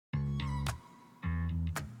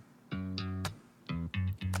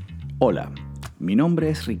Hola, mi nombre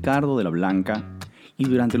es Ricardo de la Blanca y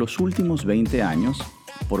durante los últimos 20 años,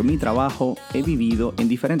 por mi trabajo, he vivido en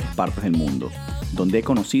diferentes partes del mundo, donde he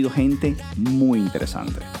conocido gente muy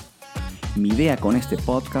interesante. Mi idea con este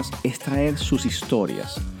podcast es traer sus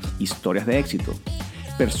historias de éxito,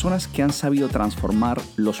 personas que han sabido transformar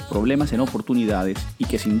los problemas en oportunidades y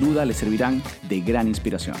que sin duda les servirán de gran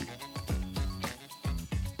inspiración.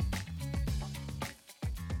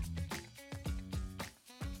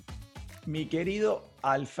 Mi querido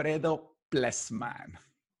Alfredo Plesman,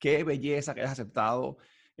 qué belleza que hayas aceptado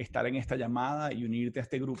estar en esta llamada y unirte a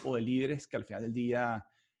este grupo de líderes que al final del día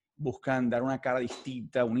buscan dar una cara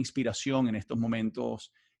distinta, una inspiración en estos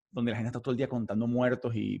momentos donde la gente está todo el día contando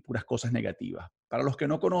muertos y puras cosas negativas. Para los que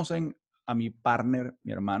no conocen a mi partner,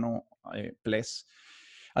 mi hermano Ples,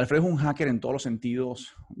 Alfredo es un hacker en todos los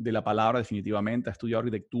sentidos de la palabra definitivamente. Ha estudiado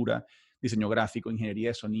arquitectura, diseño gráfico, ingeniería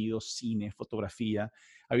de sonido, cine, fotografía.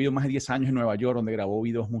 Ha vivido más de 10 años en Nueva York, donde grabó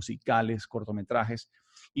videos musicales, cortometrajes.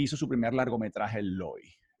 Hizo su primer largometraje, El Loy.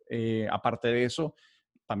 Aparte de eso,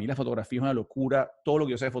 para mí la fotografía es una locura. Todo lo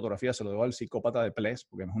que yo sé de fotografía se lo debo al psicópata de Ples,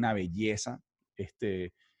 porque es una belleza.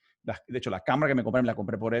 De hecho, la cámara que me compré, me la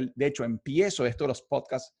compré por él. De hecho, empiezo esto de los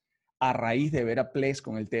podcasts a raíz de ver a Ples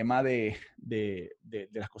con el tema de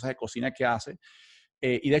las cosas de cocina que hace.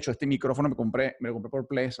 Y de hecho, este micrófono me lo compré por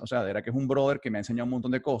Ples. O sea, de verdad que es un brother que me ha enseñado un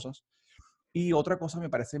montón de cosas. Y otra cosa me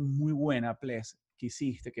parece muy buena, Ples, que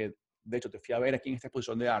hiciste, que de hecho te fui a ver aquí en esta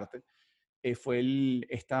exposición de arte, fue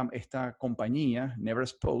esta compañía, Never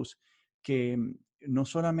Expose, que no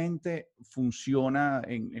solamente funciona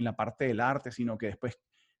en la parte del arte, sino que después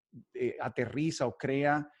aterriza o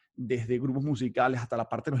crea desde grupos musicales hasta la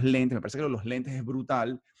parte de los lentes. Me parece que los lentes es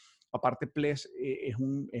brutal. Aparte, Ples es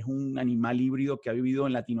un animal híbrido que ha vivido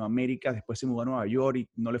en Latinoamérica, después se mudó a Nueva York y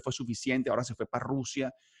no le fue suficiente, ahora se fue para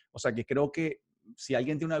Rusia. O sea que creo que si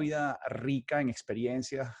alguien tiene una vida rica en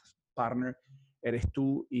experiencias, partner, eres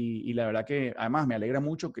tú. Y la verdad que además me alegra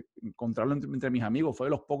mucho que encontrarlo entre mis amigos. Fue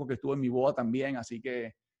de los pocos que estuvo en mi boda también, así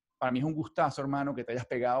que para mí es un gustazo, hermano, que te hayas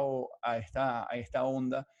pegado a esta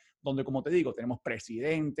onda donde, como te digo, tenemos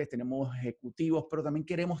presidentes, tenemos ejecutivos, pero también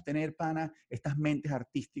queremos tener, pana, estas mentes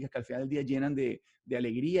artísticas que al final del día llenan de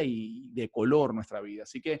alegría y de color nuestra vida.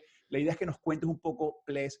 Así que la idea es que nos cuentes un poco,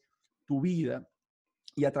 Ples, tu vida,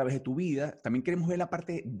 y a través de tu vida también queremos ver la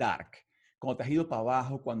parte dark, cuando te has ido para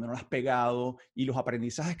abajo, cuando no lo has pegado y los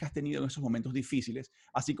aprendizajes que has tenido en esos momentos difíciles,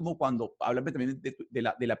 así como cuando, háblame también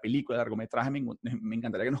de la película, de largometraje, me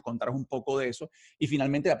encantaría que nos contaras un poco de eso, y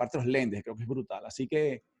finalmente la parte de los lentes, creo que es brutal. Así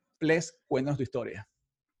que, Ples, cuéntanos tu historia.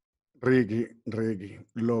 Ricky,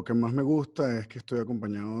 lo que más me gusta es que estoy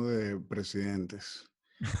acompañado de presidentes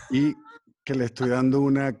y que le estoy dando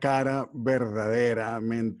una cara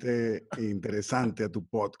verdaderamente interesante a tu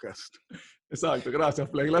podcast. Exacto, gracias,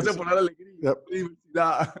 Ples. Gracias por la alegría, Ya, la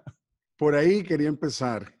diversidad. por ahí quería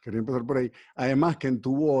empezar por ahí. Además que en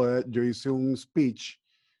tu boda yo hice un speech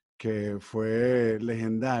que fue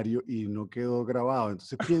legendario y no quedó grabado,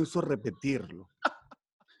 entonces pienso repetirlo.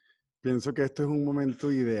 Pienso que esto es un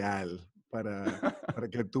momento ideal para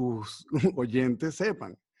que tus oyentes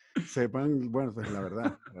sepan, bueno, pues la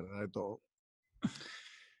verdad de todo.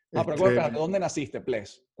 Pero Este, ¿de dónde naciste,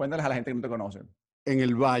 Ples? Cuéntales a la gente que no te conoce. en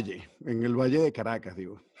el Valle de Caracas,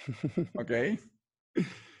 digo. Ok.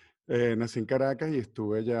 Nací en Caracas y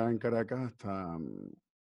estuve ya en Caracas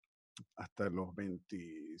hasta los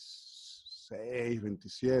 26,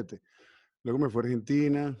 27. Luego me fui a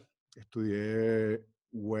Argentina, estudié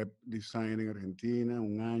web design en Argentina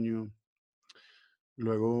un año.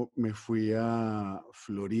 Luego me fui a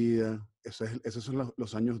Florida. Esos son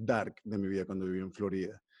los años dark de mi vida cuando viví en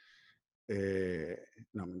Florida.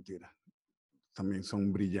 No, mentira. También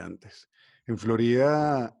son brillantes. En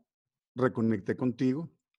Florida reconecté contigo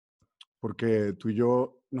porque tú y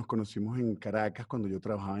yo nos conocimos en Caracas cuando yo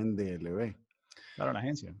trabajaba en DLB, Claro, la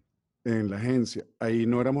agencia. en la agencia. Ahí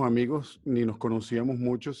no éramos amigos ni nos conocíamos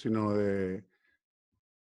mucho, sino de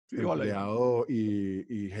Sí, igual. empleado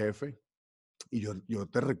y jefe. Y yo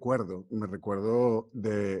me recuerdo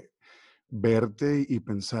de verte y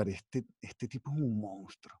pensar, este tipo es un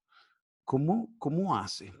monstruo. ¿Cómo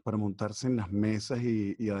hace para montarse en las mesas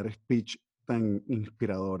y dar speech tan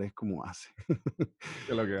inspiradores como hace?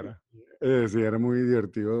 Que lo que era. Sí, era muy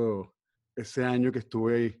divertido ese año que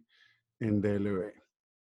estuve ahí en DLB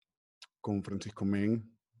con Francisco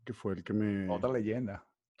Men, que fue el que Otra leyenda.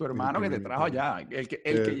 Tu el hermano que que me te trajo invitó. allá, el que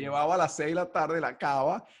Eh, llevaba a las 6 de la tarde la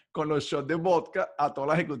cava con los shots de vodka a todas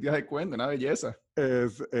las ejecutivas de cuenta, una belleza.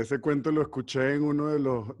 Ese cuento lo escuché en uno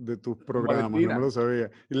de tus Con programas, no me Valentina. lo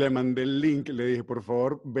sabía. Y le mandé el link, le dije, por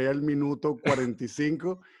favor, ve al minuto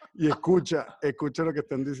 45 y escucha lo que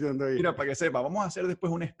están diciendo ahí. Mira, para que sepa, vamos a hacer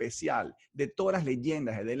después un especial de todas las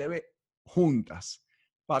leyendas de DLB juntas,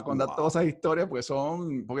 para contar todas Wow. esas historias,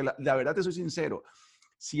 porque porque la verdad te soy sincero,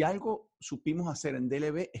 si algo supimos hacer en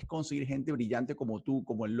DLB es conseguir gente brillante como tú,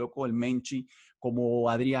 como el loco del Menchi, como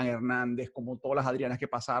Adrián Hernández, como todas las Adrianas que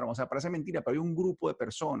pasaron. O sea, parece mentira, pero hay un grupo de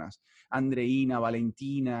personas, Andreina,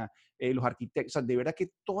 Valentina, los arquitectos, o sea, de verdad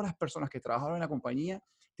que todas las personas que trabajaron en la compañía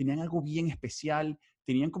tenían algo bien especial,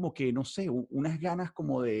 tenían como que, no sé, unas ganas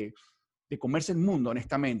como de comerse el mundo,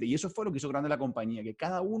 honestamente. Y eso fue lo que hizo grande la compañía, que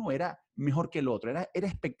cada uno era mejor que el otro, era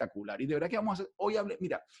espectacular. Y de verdad que vamos a hacer, hoy hablé,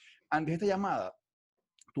 mira, antes de esta llamada,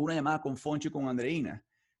 tuve una llamada con Foncho y con Andreina.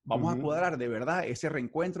 Vamos a Ujú. cuadrar de verdad ese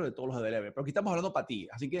reencuentro de todos los de DLB. Pero aquí estamos hablando para ti.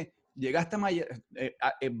 Así que llegaste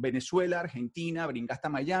a Venezuela, Argentina, brincaste a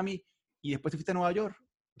Miami y después te fuiste a Nueva York.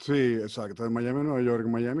 Sí, exacto, de Miami a Nueva York.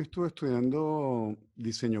 En Miami estuve estudiando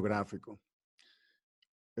diseño gráfico.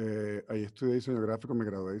 Ahí estudié diseño gráfico, me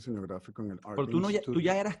gradué de diseño gráfico en el Art Pero tú, no tú Institute.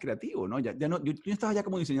 ya eras creativo, ¿no? Tú ya estabas ya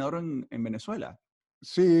como diseñador en Venezuela.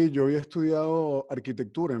 Sí, yo había estudiado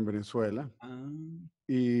arquitectura en Venezuela Ah,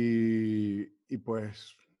 y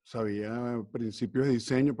pues sabía principios de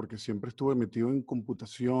diseño porque siempre estuve metido en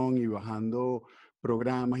computación y bajando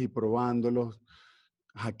programas y probándolos,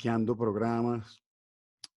 hackeando programas.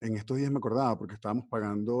 En estos días me acordaba porque estábamos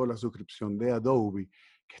pagando la suscripción de Adobe,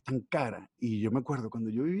 que es tan cara. Y yo me acuerdo, cuando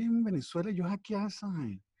yo vivía en Venezuela, yo hackeaba esa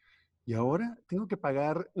vaina. Y ahora tengo que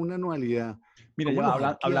pagar una anualidad. mira, ¿Cómo ya lo va,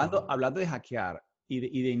 hackeaba? hablando de hackear y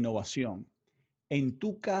de innovación, en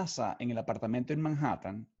tu casa, en el apartamento en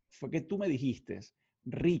Manhattan, fue que tú me dijiste,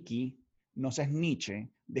 Ricky, no seas Nietzsche,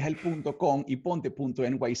 deja el .com y ponte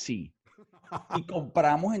 .nyc. Y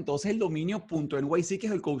compramos entonces el dominio .nyc, que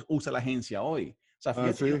es el que usa la agencia hoy. O sea,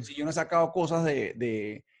 Ah, fíjate, sí. si yo no he sacado cosas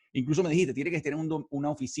incluso me dijiste, tiene que tener una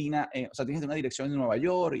oficina, o sea, tienes que tener una dirección en Nueva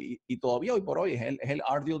York y todavía hoy por hoy es el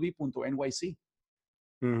rdlb.nyc.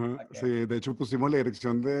 Ajá, sí, de hecho pusimos la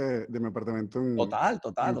dirección de mi apartamento Total,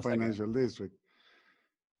 total, en o sea que... Financial District.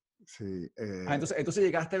 Sí, Entonces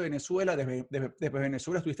llegaste a Venezuela, después de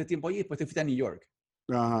Venezuela estuviste tiempo allí y después te fuiste a New York.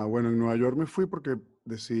 ajá, bueno, en Nueva York me fui porque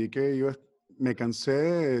decidí que me cansé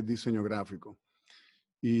de diseño gráfico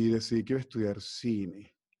y decidí que iba a estudiar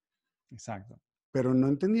cine. Exacto. Pero no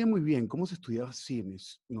entendía muy bien cómo se estudiaba cine.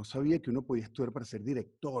 No sabía que uno podía estudiar para ser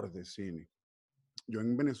director de cine. Yo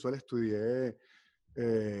en Venezuela estudié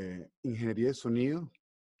ingeniería de sonido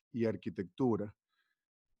y arquitectura.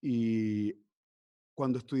 Y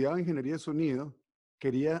cuando estudiaba ingeniería de sonido,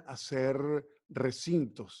 quería hacer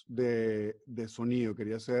recintos de sonido,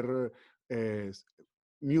 quería hacer eh,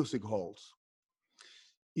 music halls.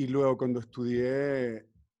 Y luego cuando estudiaba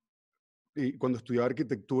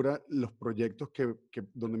arquitectura, los proyectos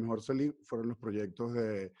donde mejor salí fueron los proyectos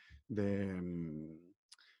de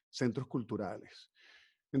centros culturales.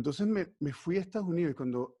 Entonces me fui a Estados Unidos y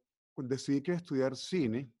cuando decidí que iba a estudiar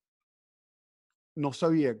cine, no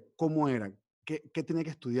sabía cómo era, qué tenía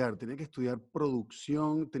que estudiar. Tenía que estudiar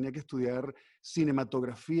producción, tenía que estudiar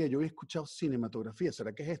cinematografía. Yo había escuchado cinematografía.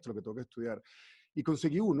 ¿Será que es esto lo que tengo que estudiar? Y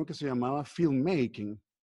conseguí uno que se llamaba filmmaking.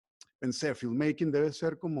 Pensé, filmmaking debe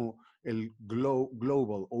ser como el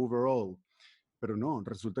global, overall. Pero no,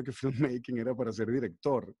 resulta que filmmaking era para ser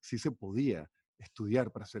director. Sí se podía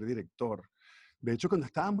estudiar para ser director. De hecho, cuando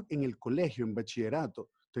estábamos en el colegio, en bachillerato,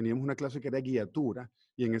 teníamos una clase que era guiatura,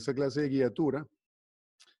 y en esa clase de guiatura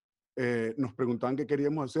nos preguntaban qué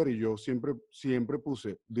queríamos hacer y yo siempre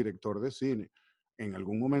puse director de cine. En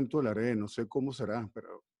algún momento lo haré, no sé cómo será,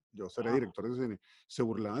 pero yo seré Wow. director de cine. Se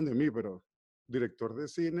burlaban de mí, pero director de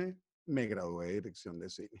cine, me gradué de dirección de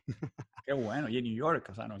cine. Qué bueno. Y en New York,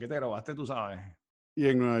 o sea, no es que te grabaste, tú sabes. Y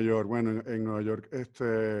en Nueva York, bueno, en Nueva York,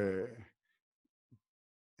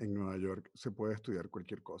 en Nueva York se puede estudiar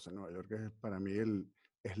cualquier cosa. En Nueva York es para mí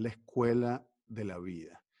es la escuela de la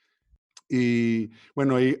vida. Y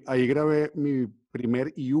bueno, ahí grabé mi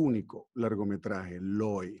primer y único largometraje,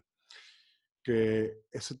 Loy, que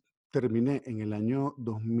ese terminé en el año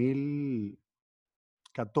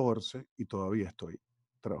 2014 y todavía estoy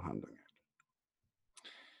trabajando en él.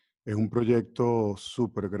 Es un proyecto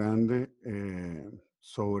súper grande, te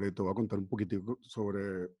voy a contar un poquitico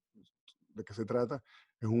sobre de qué se trata.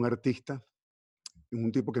 Es un artista, es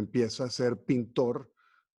un tipo que empieza a ser pintor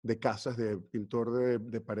de casas, pintor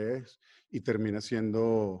de paredes y termina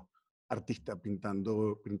siendo artista,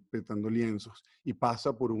 pintando lienzos. Y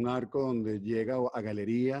pasa por un arco donde llega a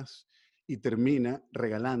galerías y termina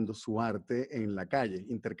regalando su arte en la calle,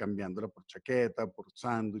 intercambiándola por chaqueta, por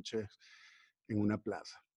sándwiches. en una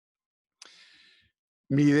plaza.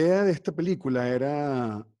 Mi idea de esta película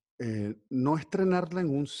era no estrenarla en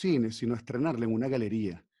un cine, sino estrenarla en una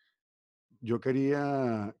galería. Yo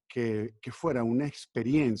quería que fuera una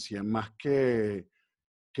experiencia más que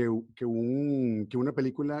una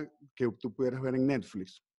película que tú pudieras ver en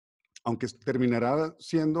Netflix. Aunque terminará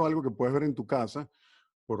siendo algo que puedes ver en tu casa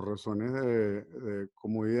por razones de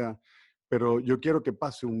comodidad, pero yo quiero que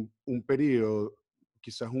pase un periodo,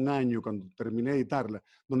 quizás un año, cuando termine de editarla,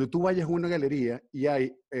 donde tú vayas a una galería y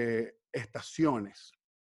hay estaciones.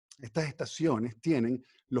 Estas estaciones tienen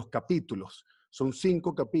los capítulos. Son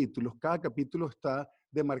 5 capítulos. Cada capítulo está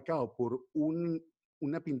demarcado por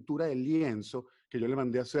una pintura de lienzo que yo le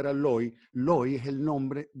mandé a hacer a Loy. Loy es el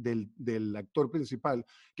nombre del actor principal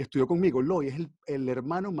que estudió conmigo. Loy es el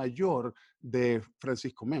hermano mayor de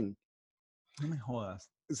Francisco Men. No me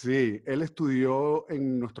jodas. Sí, él estudió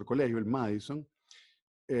en nuestro colegio, el Madison.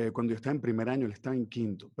 Cuando yo estaba en primer año, él estaba en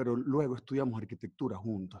quinto, pero luego estudiamos arquitectura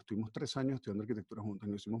juntos. Estuvimos 3 años estudiando arquitectura juntos,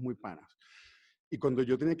 nos hicimos muy panas. Y cuando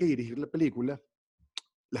yo tenía que dirigir la película,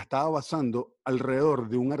 la estaba basando alrededor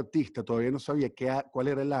de un artista, todavía no sabía cuál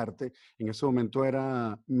era el arte, en ese momento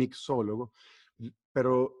era mixólogo,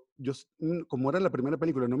 pero yo, como era la primera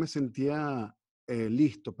película, no me sentía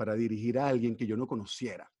listo para dirigir a alguien que yo no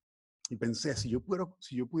conociera. Y pensé, si yo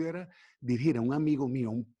pudiera dirigir a un amigo mío,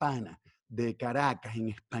 a un pana de Caracas en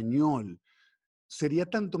español, sería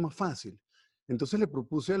tanto más fácil. Entonces le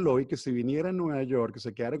propuse a Eloy que se viniera a Nueva York, que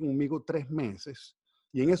se quedara conmigo 3 meses,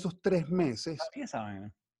 y en esos 3 meses ¿Sabía esa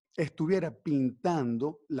vaina? estuviera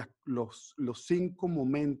pintando los 5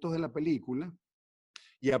 momentos de la película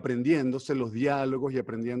y aprendiéndose los diálogos y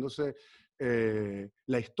aprendiéndose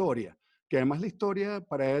la historia. Que además la historia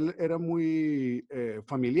para él era muy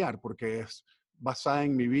familiar porque es basada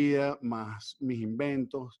en mi vida más mis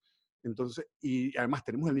inventos. Entonces, y además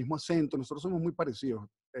tenemos el mismo acento, nosotros somos muy parecidos,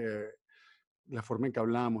 la forma en que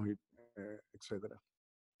hablamos, etcétera.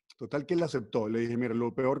 Total que él aceptó. Le dije, mira,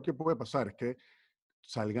 lo peor que puede pasar es que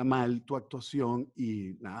salga mal tu actuación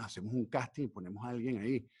y nada, hacemos un casting y ponemos a alguien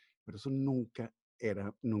ahí. Pero eso nunca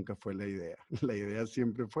fue la idea. La idea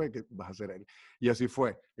siempre fue que vas a ser él. Y así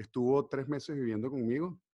fue. Estuvo 3 meses viviendo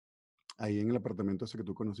conmigo, ahí en el apartamento ese que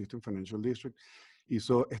tú conociste en Financial District.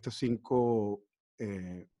 Hizo eh, estas 5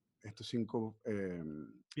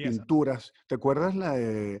 Pieza. pinturas. ¿Te acuerdas la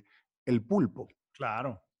de El Pulpo?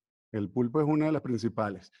 Claro. El Pulpo es una de las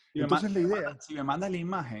principales. Entonces la idea... Si me mandas la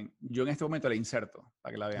imagen, yo en este momento la inserto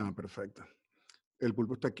para que la vean. Perfecto. El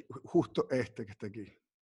pulpo está aquí, justo este que está aquí.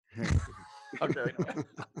 Este. Ok, bueno.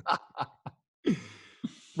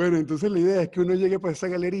 Bueno, entonces la idea es que uno llegue por esa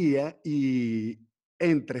galería y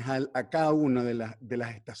entres a cada una de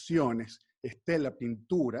las estaciones, esté la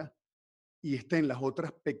pintura y estén las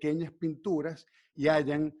otras pequeñas pinturas y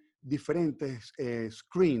hayan diferentes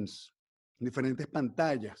screens, diferentes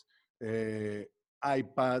pantallas, eh,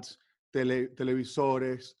 iPads,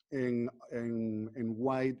 televisores en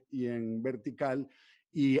wide y en vertical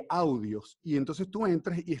y audios. Y entonces tú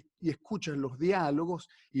entras y escuchas los diálogos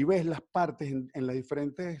y ves las partes en las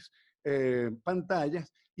diferentes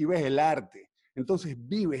pantallas y ves el arte. Entonces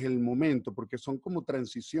vives el momento porque son como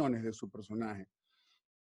transiciones de su personaje.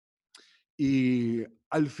 Y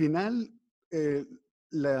al final, eh,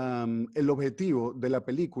 el objetivo de la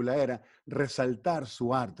película era resaltar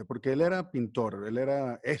su arte, porque él era pintor,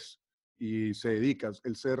 y se dedica,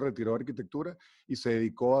 él se retiró de arquitectura y se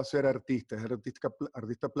dedicó a ser artista, es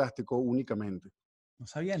artista plástico únicamente. No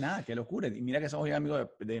sabía nada, qué locura. Y mira que somos amigo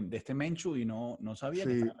de este Menchu y no sabía que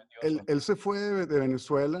Sí, estaba metido él, eso. él se fue de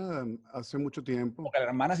Venezuela hace mucho tiempo. Porque la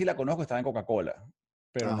hermana sí la conozco, estaba en Coca-Cola,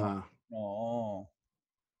 pero Ajá, no,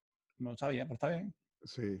 no sabía, pero está bien.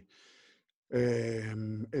 sí.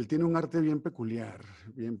 Él tiene un arte bien peculiar,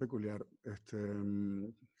 bien peculiar.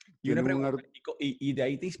 Y una Tiene un pregunta, arte... y de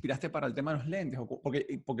ahí te inspiraste para el tema de los lentes?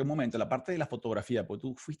 Porque un momento, la parte de la fotografía, pues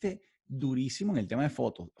tú fuiste durísimo en el tema de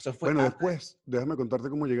fotos. O sea, fue Bueno, antes, después, déjame contarte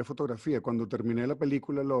cómo llegué a fotografía. Cuando terminé la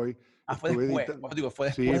película, Loy, fue estuve después. editando. Pues digo, fue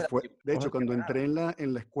después Sí, de la fue. película. De hecho, cuando entré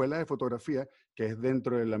en la escuela de fotografía, que es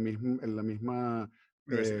dentro de la misma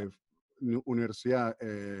Universidad. eh, universidad,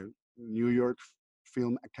 New York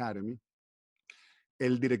Film Academy,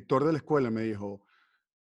 el director de la escuela me dijo,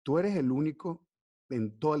 tú eres el único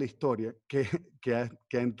en toda la historia que ha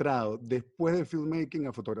entrado después de filmmaking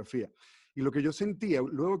a fotografía. Y lo que yo sentía,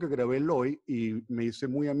 luego que grabé Loy y me hice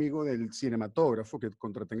muy amigo del cinematógrafo que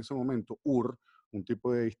contraté en ese momento, un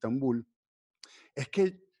tipo de Estambul, es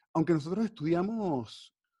que aunque nosotros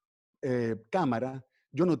estudiamos cámara,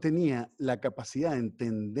 yo no tenía la capacidad de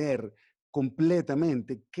entender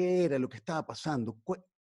completamente qué era lo que estaba pasando,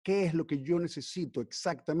 qué es lo que yo necesito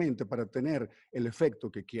exactamente para tener el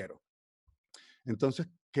efecto que quiero. Entonces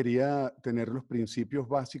quería tener los principios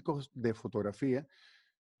básicos de fotografía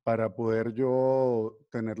para poder yo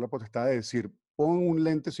tener la potestad de decir, pon un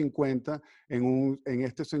lente 50 en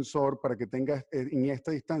este sensor para que tenga en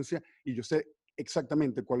esta distancia y yo sé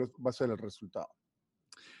exactamente cuál va a ser el resultado.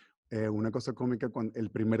 Una cosa cómica, cuando el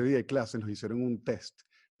primer día de clase nos hicieron un test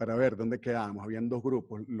para ver dónde quedábamos. Habían dos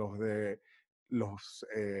grupos, los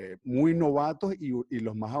muy novatos y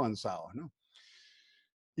los más avanzados, ¿no?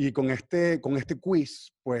 Y con este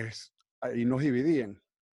quiz, pues ahí nos dividían.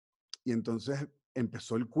 Y entonces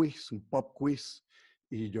empezó el quiz, un pop quiz,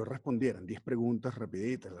 y yo respondí, eran 10 preguntas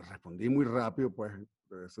rapiditas, las respondí muy rápido, pues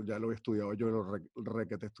eso ya lo he estudiado, yo lo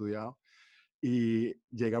requete estudiado. Y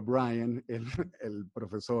llega Brian, el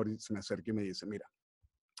profesor, y se me acerca y me dice, mira,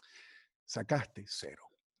 sacaste 0.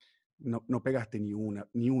 No pegaste ni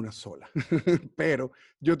una sola. Pero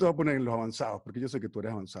yo te voy a poner en los avanzados, porque yo sé que tú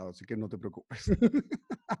eres avanzado, así que no te preocupes.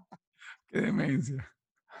 Qué demencia.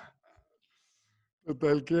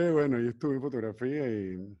 Total que, bueno, yo estuve en fotografía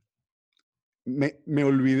y me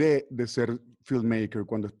olvidé de ser filmmaker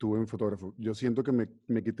cuando estuve en fotógrafo. Yo siento que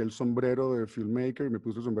me quité el sombrero de filmmaker y me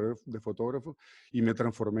puse el sombrero de fotógrafo y me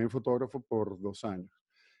transformé en fotógrafo por 2 años.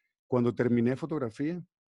 Cuando terminé fotografía,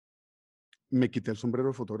 me quité el sombrero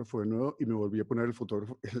de fotógrafo de nuevo y me volví a poner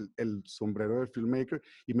el sombrero de filmmaker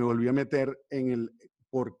y me volví a meter en el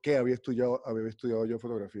por qué había estudiado yo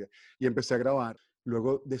fotografía. Y empecé a grabar.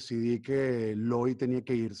 Luego decidí que Lloyd tenía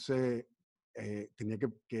que irse, tenía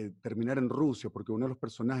que terminar en Rusia, porque uno de los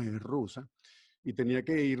personajes es rusa, y tenía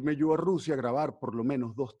que irme yo a Rusia a grabar por lo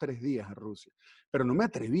menos 2, 3 días a Rusia. Pero no me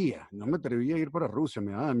atrevía a ir para Rusia,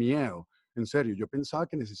 me daba miedo. En serio, yo pensaba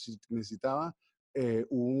que necesitaba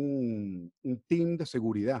un team de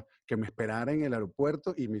seguridad que me esperara en el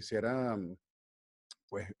aeropuerto y me hiciera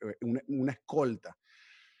pues, una escolta.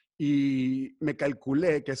 Y me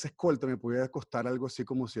calculé que esa escolta me podía costar algo así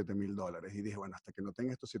como $7,000. Y dije, bueno, hasta que no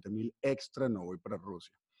tenga estos 7,000 extra, no voy para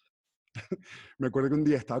Rusia. Me acuerdo que un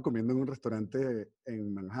día estaba comiendo en un restaurante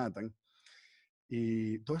en Manhattan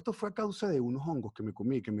y todo esto fue a causa de unos hongos que me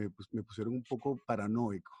comí, que me pusieron un poco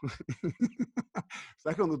paranoico.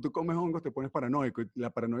 ¿Sabes? Cuando tú comes hongos te pones paranoico y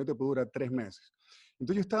la paranoia te puede durar 3 meses.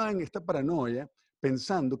 Entonces yo estaba en esta paranoia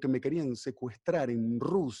pensando que me querían secuestrar en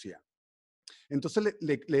Rusia. Entonces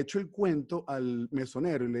le echo el cuento al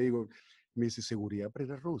mesonero y le digo, me dice, seguridad para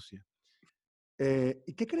ir a Rusia.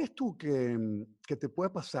 ¿Y qué crees tú que te puede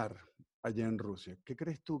pasar allá en Rusia? ¿Qué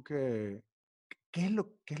crees tú qué es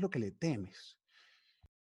lo que le temes?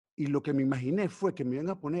 Y lo que me imaginé fue que me iban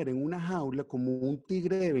a poner en una jaula como un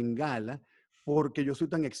tigre de Bengala, porque yo soy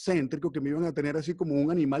tan excéntrico que me iban a tener así como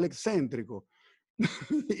un animal excéntrico.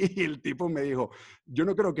 Y el tipo me dijo, yo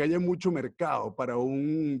no creo que haya mucho mercado para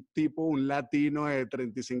un tipo, un latino de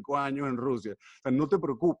 35 años en Rusia. O sea, no te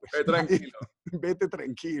preocupes, Tranquilo. vete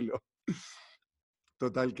tranquilo.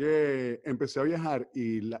 Total que empecé a viajar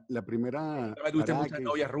y la primera También tuviste parada muchas que hice,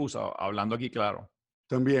 novias rusas, hablando aquí claro.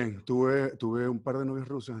 también tuve un par de novias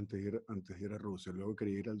rusas antes de ir a Rusia. Luego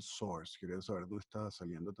quería ir al Source, quería saber dónde estaba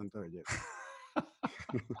saliendo tanta belleza.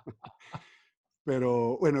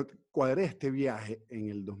 Pero bueno, cuadré este viaje en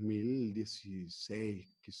el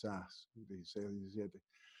 2016, quizás, 16, 17.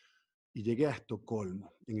 Y llegué a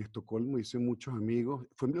Estocolmo. En Estocolmo hice muchos amigos.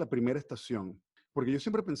 Fue la primera estación. Porque yo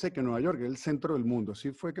siempre pensé que Nueva York era el centro del mundo.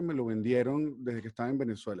 Así fue que me lo vendieron desde que estaba en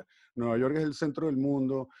Venezuela. Nueva York es el centro del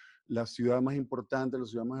mundo, la ciudad más importante, la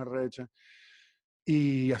ciudad más arrecha.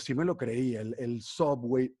 Y así me lo creía. El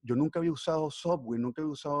subway, yo nunca había usado subway, nunca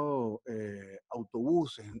había usado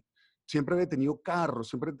autobuses. Siempre había tenido carro,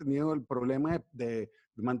 siempre he tenido el problema de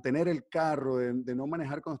mantener el carro, de no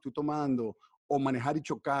manejar cuando estoy tomando, o manejar y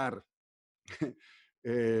chocar.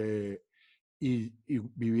 eh, y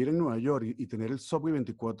vivir en Nueva York y tener el subway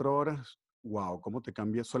 24 horas, wow, ¿cómo te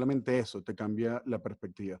cambia? Solamente eso te cambia la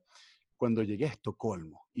perspectiva. Cuando llegué a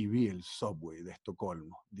Estocolmo y vi el subway de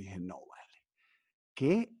Estocolmo, dije, no, vale,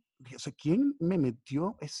 ¿qué? O sea, ¿quién me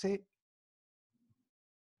metió esa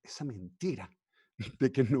mentira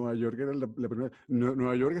de que Nueva York era la primera?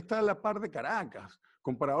 Nueva York está a la par de Caracas,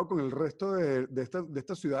 comparado con el resto de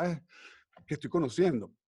estas ciudades que estoy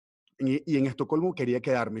conociendo. Y en Estocolmo quería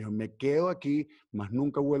quedarme. Dijo, me quedo aquí, más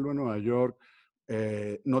nunca vuelvo a Nueva York.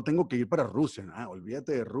 No tengo que ir para Rusia.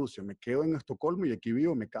 Olvídate de Rusia. Me quedo en Estocolmo y aquí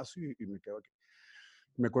vivo, me caso y me quedo aquí.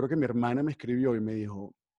 Me acuerdo que mi hermana me escribió y me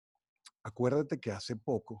dijo, acuérdate que hace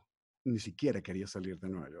poco ni siquiera quería salir de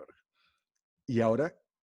Nueva York. Y ahora,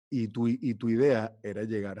 y tu idea era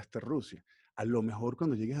llegar hasta Rusia. A lo mejor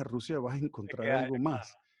cuando llegues a Rusia vas a Te encontrar queda algo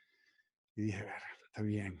más. Y dije, ver. está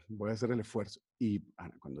bien, voy a hacer el esfuerzo. Y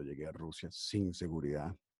cuando llegué a Rusia sin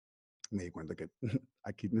seguridad, me di cuenta que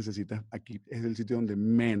aquí es el sitio donde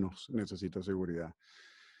menos necesito seguridad.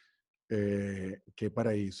 Qué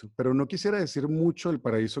paraíso. Pero no quisiera decir mucho el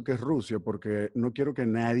paraíso que es Rusia, porque no quiero que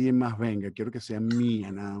nadie más venga, quiero que sea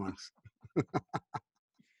mía nada más.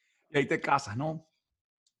 Y ahí te casas, ¿no?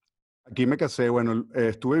 Aquí me casé, bueno,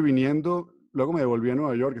 estuve viniendo, luego me devolví a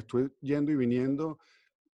Nueva York, estuve yendo y viniendo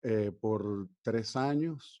por 3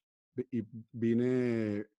 años y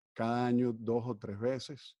vine cada año 2 o 3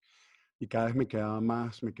 veces y cada vez me quedaba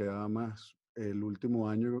más. El último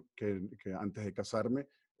año que antes de casarme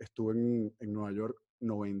estuve en Nueva York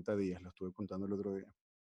 90 días, lo estuve contando el otro día.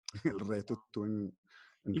 El resto estuve en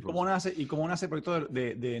Rusia. Y cómo nace el proyecto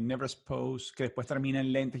de Never Expose, que después termina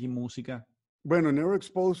en lentes y música? Bueno, Never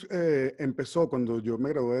Expose empezó cuando yo me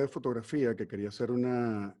gradué de fotografía, que quería hacer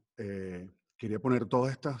quería poner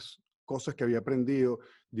todas estas cosas que había aprendido,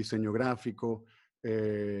 diseño gráfico,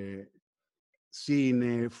 eh,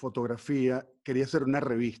 cine, fotografía, quería hacer una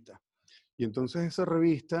revista. Y entonces esa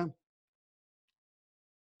revista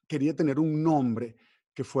quería tener un nombre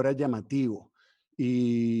que fuera llamativo.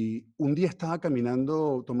 Y un día estaba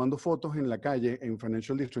caminando, tomando fotos en la calle, en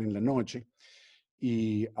Financial District, en la noche,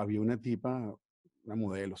 y había una tipa, una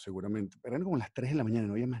modelo seguramente, pero eran como las 3 de la mañana,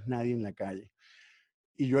 no había más nadie en la calle.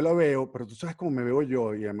 Y yo la veo, pero tú sabes cómo me veo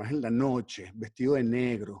yo, y además en la noche, vestido de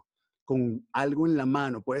negro, con algo en la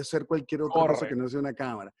mano, puede ser cualquier otra cosa Corre. que no sea una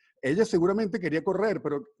cámara. Ella seguramente quería correr,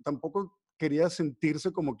 pero tampoco quería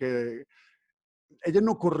sentirse como que ella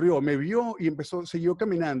no corrió, me vio y siguió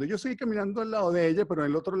caminando. Yo seguí caminando al lado de ella, pero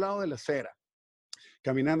en el otro lado de la acera.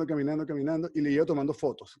 Caminando, caminando, caminando, y le iba tomando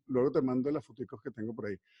fotos. Luego te mando las fotos que tengo por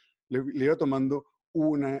ahí. Le iba tomando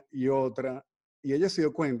una y otra, y ella se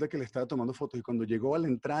dio cuenta que le estaba tomando fotos, y cuando llegó a la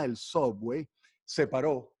entrada del subway, se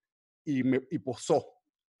paró y posó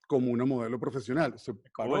como una modelo profesional. Se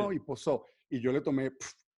paró Cool. y posó, y yo le tomé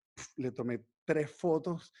 3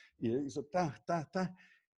 fotos, y ella hizo ta,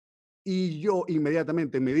 y yo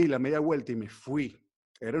inmediatamente me di la media vuelta y me fui.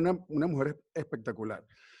 Era una mujer espectacular.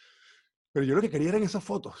 Pero yo lo que quería eran esas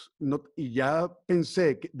fotos. No, y ya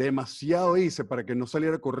pensé que demasiado hice para que no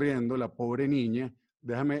saliera corriendo la pobre niña.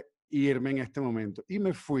 Déjame irme en este momento. Y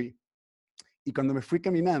me fui. Y cuando me fui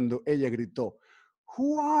caminando, ella gritó,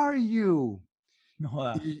 "Who are you?" No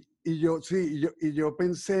jodas. Y yo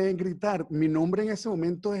pensé en gritar. Mi nombre en ese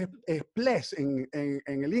momento es Ples en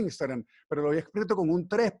el Instagram, pero lo había escrito con un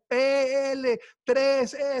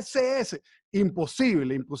 3PL3SS.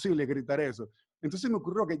 Imposible, imposible gritar eso. Entonces me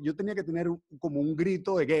ocurrió que yo tenía que tener como un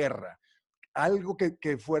grito de guerra, algo que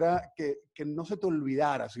fuera, que no se te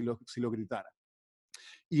olvidara si lo gritara.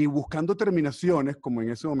 Y buscando terminaciones, como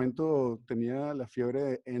en ese momento tenía la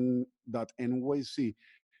fiebre de .nyc,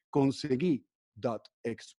 conseguí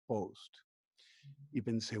 .exposed. Y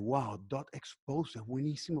pensé, wow, .exposed es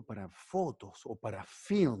buenísimo para fotos o para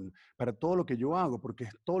film, para todo lo que yo hago, porque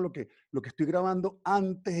es todo lo que estoy grabando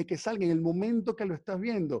antes de que salga, en el momento que lo estás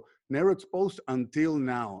viendo. Never exposed until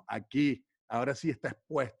now, aquí, ahora sí está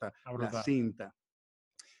expuesta Está la brutal. cinta.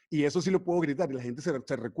 Y eso sí lo puedo gritar y la gente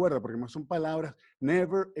se recuerda, porque más son palabras,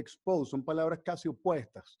 never exposed, son palabras casi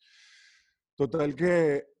opuestas. Total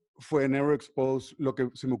que fue Never Exposed lo que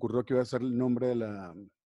se me ocurrió que iba a ser el nombre de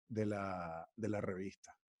la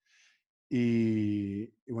revista. Y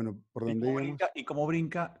bueno, ¿por ¿Y dónde cómo íbamos?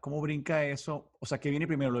 brinca, cómo brinca eso? O sea, ¿qué viene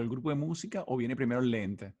primero, lo del grupo de música o viene primero el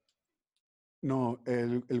lente? No,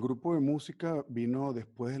 el grupo de música vino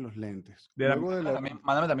después de los lentes. Luego de Mándame la... también,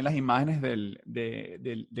 mándame también las imágenes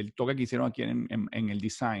del toque que hicieron aquí en el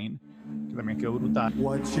design, que también quedó brutal.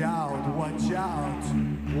 Watch out, watch out,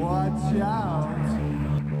 watch out.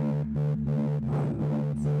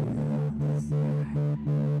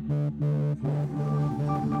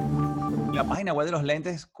 La página web de los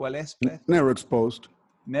lentes, ¿cuál es? Ples? Never Exposed.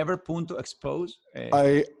 Never.expose.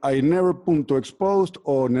 Hay never.exposed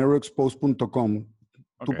o neverexposed.com.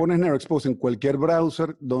 Ok, Tú pones Never Exposed en cualquier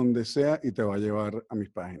browser, donde sea, y te va a llevar a mis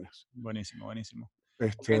páginas. buenísimo, buenísimo. Ok,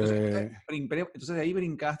 Este, entonces de ahí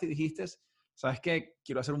brincaste y dijiste, ¿sabes qué?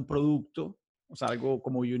 Quiero hacer un producto, o sea, algo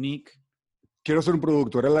como unique. quiero hacer un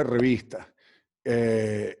producto, era la revista.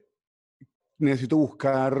 Eh, Necesito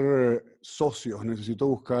buscar socios, necesito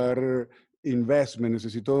buscar investment,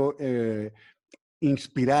 necesito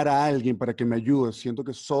inspirar a alguien para que me ayude. Siento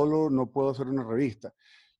que solo no puedo hacer una revista.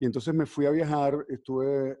 Y entonces me fui a viajar,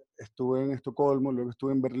 estuve en Estocolmo, luego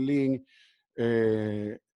estuve en Berlín.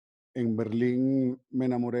 Eh, en Berlín me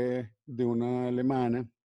enamoré de una alemana,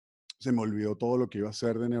 se me olvidó todo lo que iba a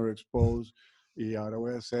hacer de Never Exposed y ahora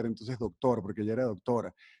voy a ser entonces doctor, porque ella era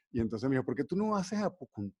doctora. Y entonces me dijo, ¿por qué tú no haces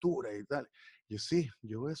acupuntura y tal? Y yo, sí,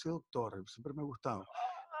 yo voy a ser doctor, siempre me ha gustado.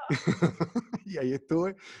 Y ahí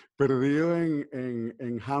estuve perdido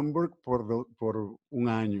en Hamburg por un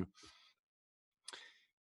año.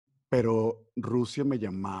 Pero Rusia me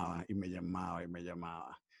llamaba y me llamaba y me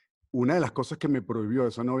llamaba. Una de las cosas que me prohibió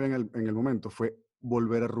esa novia en el momento fue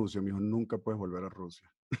volver a Rusia. Me dijo, nunca puedes volver a Rusia.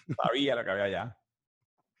 Sabía lo que había allá.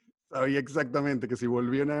 Sabía exactamente que si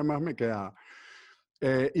volvía nada más me quedaba.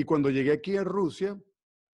 Y cuando llegué aquí a Rusia,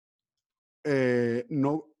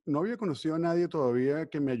 no había conocido a nadie todavía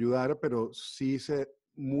que me ayudara, pero sí hice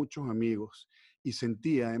muchos amigos y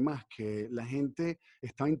sentía además que la gente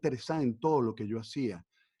estaba interesada en todo lo que yo hacía,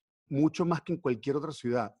 mucho más que en cualquier otra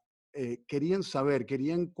ciudad. Querían saber,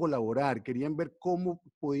 querían colaborar, querían ver cómo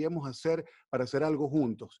podíamos hacer para hacer algo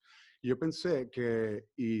juntos. Y yo pensé que,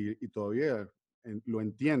 y todavía lo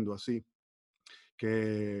entiendo así,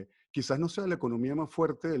 que quizás no sea la economía más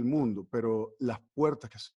fuerte del mundo, pero las puertas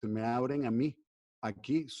que se me abren a mí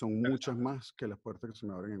aquí son muchas más que las puertas que se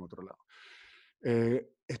me abren en otro lado.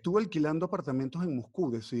 Estuve alquilando apartamentos en Moscú,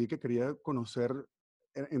 decidí que quería conocer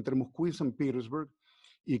entre Moscú y San Petersburg,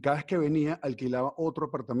 y cada vez que venía alquilaba otro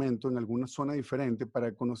apartamento en alguna zona diferente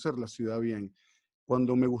para conocer la ciudad bien.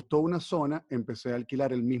 Cuando me gustó una zona, empecé a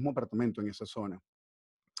alquilar el mismo apartamento en esa zona.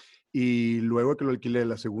 Y luego que lo alquilé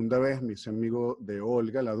la segunda vez, me hice amigo de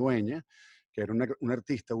Olga, la dueña, que era una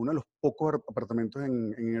artista, uno de los pocos apartamentos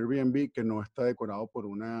en Airbnb que no está decorado por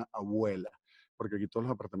una abuela, porque aquí todos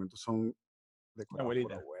los apartamentos son Mi decorados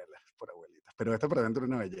abuelita. por abuelitas. Pero este apartamento era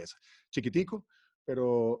una belleza. Chiquitico,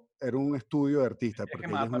 pero era un estudio de artista, Tienes que porque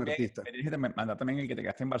ella mandar es una también, artista. me tienes que mandar también el que te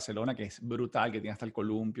quedaste en Barcelona, que es brutal, que tiene hasta el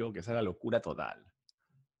columpio, que esa es la locura total.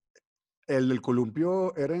 El del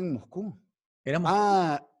columpio era en Moscú. Éramos,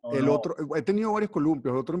 Ah, no, el no, otro, he tenido varios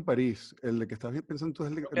columpios, otro en París. El de que estás pensando tú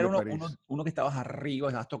es creo que el era de París. uno que estabas arriba,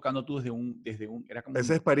 estabas tocando tú era como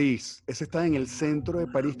Ese un, es París. Ese está en el centro de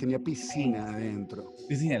París. Tenía piscina adentro.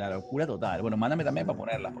 sí, sí, la locura total. Bueno, mándame también para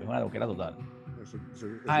ponerlas, porque es una locura total. Ese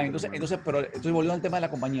te lo mando. Pero estoy volviendo al tema de la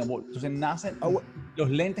compañía. Entonces, Ah, ¿los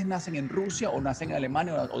lentes nacen en Rusia o nacen en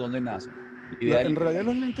Alemania o dónde nacen? La idea en del, realidad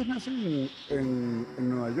los lentes nacen en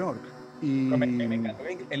Nueva York. pero Y me encantó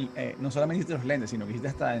que no solamente hiciste los lentes, sino que hiciste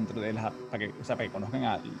hasta dentro de las, para que, o sea, para que conozcan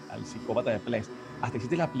al psicópata de Plex, hasta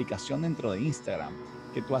hiciste la aplicación dentro de Instagram,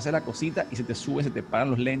 que tú haces la cosita y se te sube, se te paran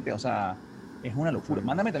los lentes, o sea, es una locura. exacto.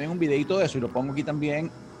 Mándame también un videito de eso y lo pongo aquí también.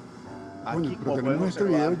 Coño, Aquí, pero como pueden tenemos este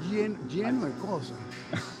video observar, lleno de cosas.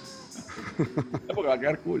 porque va a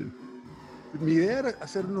quedar cool. Mi idea era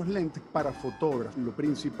hacer unos lentes para fotógrafos. Lo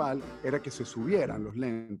principal era que se subieran los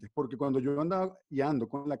lentes, porque cuando yo andaba y ando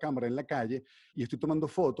con la cámara en la calle y estoy tomando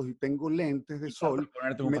fotos y tengo lentes de Quitártelo sol, y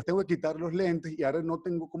ponerte un me tengo que quitar los lentes y ahora no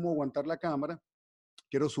tengo cómo aguantar la cámara,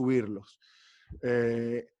 quiero subirlos.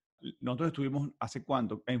 Eh, Nosotros estuvimos hace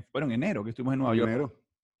cuánto, bueno, en enero que estuvimos en Nueva en York. enero.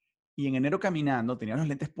 Y en enero caminando, teníamos los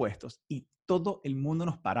lentes puestos y todo el mundo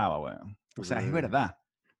nos paraba, weón. O sea, es Sí, verdad.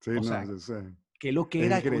 sí, O no, sea, yo sé. que lo que Es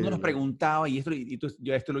era que uno nos increíble. preguntaba y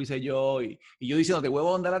yo esto lo hice yo y yo diciéndote,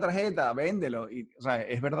 huevón, da la tarjeta, véndelo. O sea,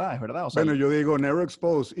 es verdad. O sea, Bueno, yo digo never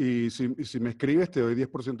expose y si me escribes te doy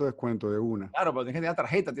 10% de descuento de una. claro, pero tienes que tener la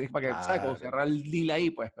tarjeta, tienes para que, ¿sabes? Como Claro. cerrar el deal ahí,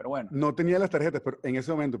 pues, pero bueno. No tenía las tarjetas pero en ese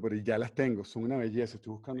momento, pero ya las tengo. Son una belleza.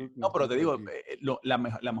 Estoy buscando, no No, pero están te por digo, aquí.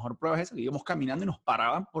 la mejor prueba es esa, que íbamos caminando y nos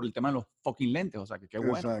paraban por el tema de los fucking lentes. O sea, que qué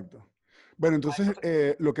bueno. Exacto. Bueno, Ah, entonces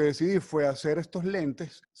entonces, lo que decidí fue hacer estos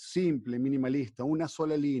lentes simple, minimalista, una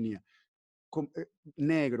sola línea, con,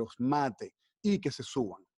 negros, mate, y que se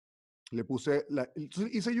suban. Le puse,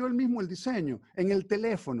 entonces hice yo el mismo el diseño. En el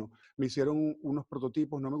teléfono me hicieron unos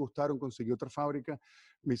prototipos, no me gustaron, conseguí otra fábrica,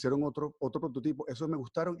 me hicieron otro prototipo, esos me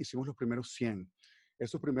gustaron, hicimos los primeros 100.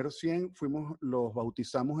 Esos primeros 100 los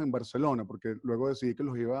bautizamos en Barcelona, porque luego decidí que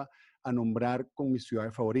los iba a nombrar con mis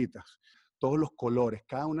ciudades favoritas. Todos los colores,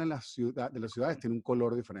 cada una de las ciudades tiene un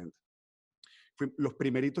color diferente. Los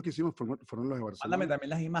primeritos que hicimos fueron los de mándame Barcelona. también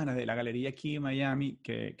las imágenes de la galería aquí en Miami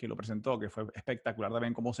que lo presentó, que fue espectacular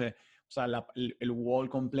también cómo o sea, el wall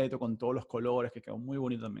completo con todos los colores, que quedó muy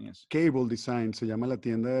bonito también eso. Cable Design se llama la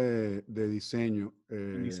tienda de diseño.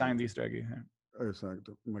 En Design District aquí.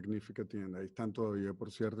 Exacto, magnífica tienda. Ahí están todavía,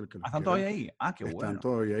 por cierto, el que Ah, los ¿están quiera. todavía ahí? Ah, qué Están bueno.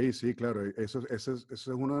 todavía ahí, sí, claro. Eso es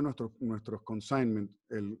uno de nuestros consignment.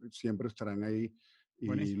 Siempre estarán ahí. Y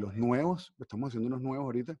Buenísimo. los nuevos, estamos haciendo unos nuevos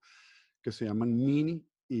ahorita que se llaman Mini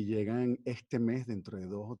y llegan este mes, dentro de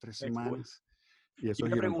 2 o 3 Qué cool. semanas. Y Y esos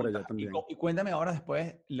una irán para pregunta, allá también. y cuéntame ahora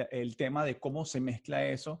después el tema de cómo se mezcla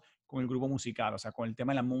eso con el grupo musical, o sea, con el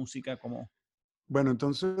tema de la música, cómo... Bueno,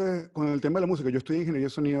 entonces, con el tema de la música, yo estudié ingeniería de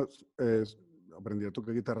sonido, aprendí a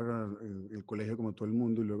tocar guitarra en el colegio como todo el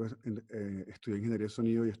mundo y luego estudié ingeniería de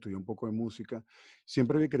sonido y estudié un poco de música.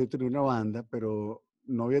 Siempre había querido tener una banda, pero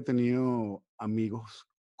no había tenido amigos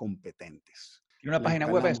competentes. ¿Tiene una Le página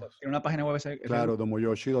web eso? instalamos. ¿Tiene una página web ese Claro, grupo?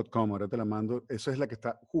 domoyoshi.com, ahora te la mando. Esa es la que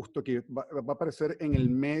está justo aquí. Va a aparecer en el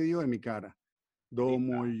medio de mi cara. Pasó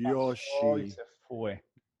y Domoyoshi. se fue.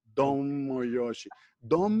 Domoyoshi.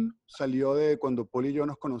 Dom salió de cuando Paul y yo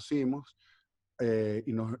nos conocimos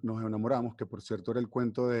y nos enamoramos, que por cierto era el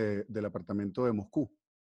cuento del apartamento de Moscú,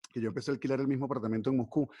 que yo empecé a alquilar el mismo apartamento en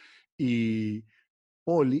Moscú y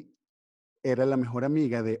Poli era la mejor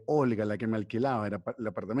amiga de Olga, la que me alquilaba el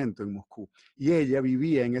apartamento en Moscú. Y ella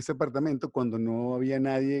vivía en ese apartamento cuando no había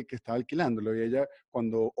nadie que estaba alquilándolo. Y ella,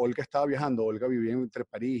 cuando Olga estaba viajando, Olga vivía entre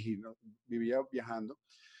París y vivía viajando,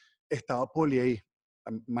 estaba Poli ahí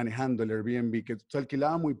manejando el Airbnb, que se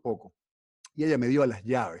alquilaba muy poco. Y ella me dio las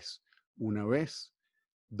llaves una vez,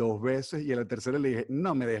 2 veces, y a la tercera le dije,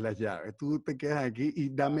 no me des las llaves, tú te quedas aquí y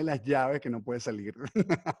dame las llaves que no puedes salir.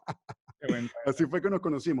 Qué buen Así cuento. fue que nos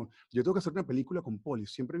conocimos. Yo tengo que hacer una película con Poli.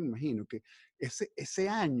 Siempre me imagino que ese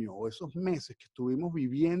año o esos meses que estuvimos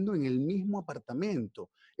viviendo en el mismo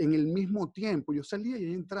apartamento, en el mismo tiempo, yo salía y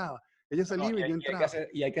ella entraba. Ella No, salía y yo entraba.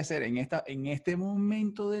 y hay que hacer en este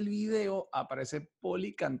momento del video aparece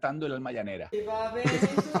Poli cantando el alma llanera. Viva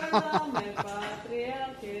Venezuela, mi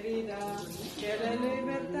patria querida, que la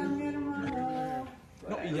libertad, mi hermano.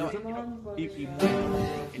 No, y, ya, y muestra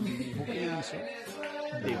el dibujo que hizo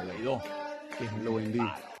de Guaidó, que es Lo muy vendí,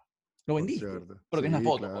 malo. ¿Lo por vendiste? cierto. Pero tienes una Sí,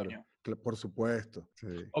 foto, claro. coño. Por supuesto. Sí.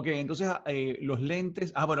 Ok, entonces los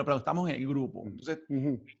lentes. Bueno, pero estamos en el grupo. Entonces,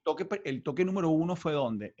 Ujú. el toque número 1 fue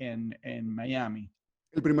 ¿dónde? En Miami.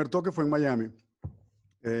 El primer toque fue en Miami.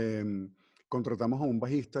 Contratamos a un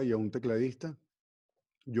bajista y a un tecladista.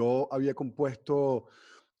 Yo había compuesto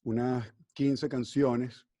unas 15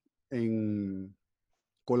 canciones en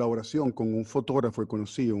colaboración con un fotógrafo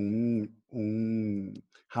conocido, un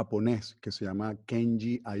japonés que se llama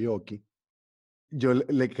Kenji Aoki. Yo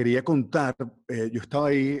le quería contar, yo estaba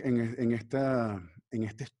ahí en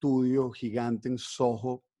este estudio gigante en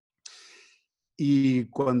Soho y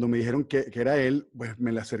cuando me dijeron que era él, pues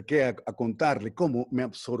me le acerqué a contarle cómo me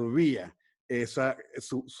absorbía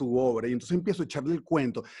su obra. Y entonces empiezo a echarle el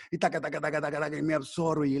cuento y taca, taca, taca, taca, taca, y me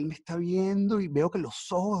absorbe. Y él me está viendo y veo que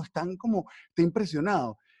los ojos están como, está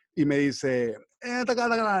impresionado. Y me dice, taca,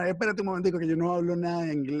 taca, taca, espérate un momentico que yo no hablo nada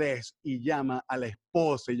de inglés. Y llama a la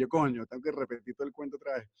esposa. Y yo, coño, tengo que repetir todo el cuento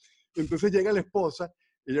otra vez. Entonces llega la esposa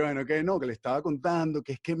y yo, bueno, que no, que le estaba contando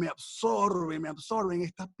que es que me absorben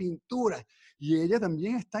estas pinturas. Y ella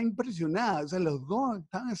también está impresionada, o sea, los dos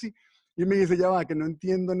están así. Y me dice, ya va, que no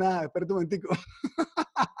entiendo nada, espérate un momentico.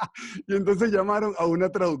 Y entonces llamaron a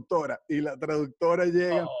una traductora y la traductora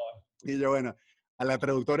llega Oh, y yo, bueno, a la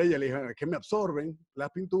traductora ella le dije, es que me absorben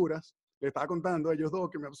las pinturas. Le estaba contando a ellos dos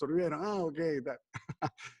que me absorbieron. Ah, ok, tal.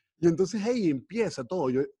 Y entonces ahí empieza todo.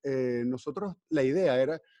 Nosotros, la idea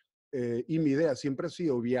era, y mi idea siempre ha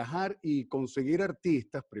sido viajar y conseguir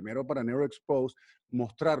artistas, primero para Neuro Expose,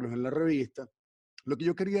 mostrarlos en la revista. Lo que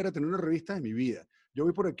yo quería era tener una revista de mi vida. Yo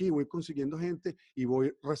voy por aquí, voy consiguiendo gente y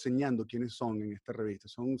voy reseñando quiénes son en esta revista.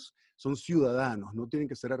 Son ciudadanos, no tienen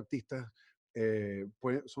que ser artistas,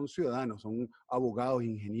 son ciudadanos, son abogados,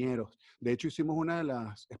 ingenieros. De hecho, hicimos una de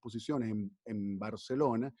las exposiciones en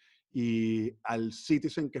Barcelona y al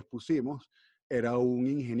citizen que expusimos era un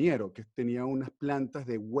ingeniero que tenía unas plantas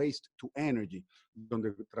de waste to energy,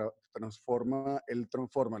 donde él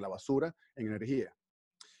transforma la basura en energía.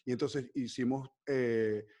 Y entonces hicimos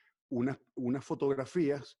unas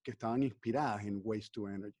fotografías que estaban inspiradas en Waste to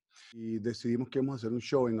Energy. Y decidimos que íbamos a hacer un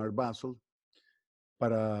show en Art Basel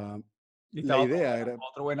para... y La estaba idea era...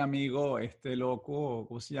 otro buen amigo, este loco,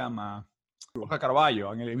 ¿cómo se llama? Oscar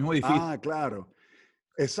Carballo, en el mismo edificio. Ah, claro.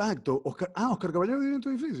 Exacto. Oscar Caballero vive en tu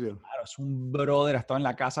edificio. Claro, es un brother, ha estado en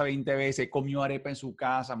la casa 20 veces, comió arepa en su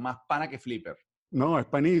casa, más pana que Flipper. No, es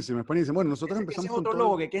panísimo, es panísimo. Bueno, nosotros Ese empezamos es con otro todo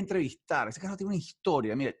loco que hay que entrevistar. Ese carajo tiene una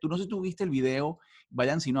historia. Mira, tú no sé si tú viste el video,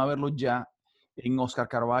 vayan si no a verlo ya, en Oscar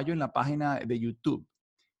Carballo en la página de YouTube.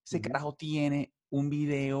 Ese carajo tiene un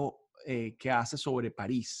video que hace sobre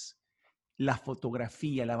París. La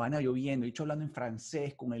fotografía, la vaina lloviendo, dicho hablando en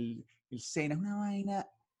francés con el Sena, es una vaina,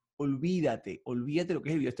 olvídate lo que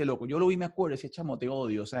es el video este loco. Yo lo vi, me acuerdo, decía, chamo, te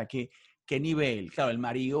odio, o sea, qué nivel. Claro, el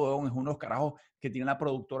marido weón, es uno de los carajos que tiene la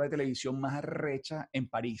productora de televisión más arrecha en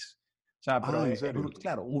París. O sea, pero ¿en serio?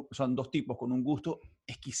 claro, son dos tipos con un gusto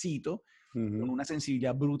exquisito, con Ujú. una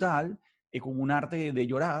sensibilidad brutal, con un arte de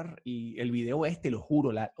llorar, y el video te lo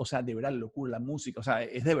juro, o sea, de verdad, locura, la música, o sea,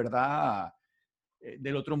 es de verdad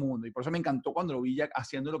del otro mundo. Y por eso me encantó cuando lo vi ya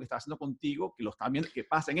haciendo lo que estaba haciendo contigo, que lo están viendo, que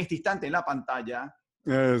pasa en este instante en la pantalla.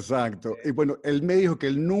 Exacto. Y bueno, él me dijo que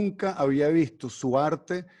él nunca había visto su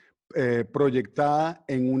arte proyectada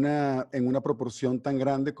en una proporción tan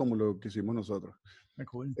grande como lo que hicimos nosotros. Muy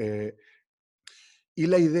cool. Y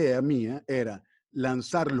la idea mía era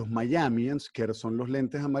lanzar los Miamians, que son los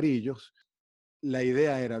lentes amarillos. La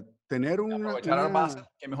idea era tener Aprovechar Art Basel,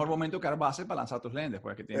 qué mejor momento que Art Basel para lanzar tus lentes,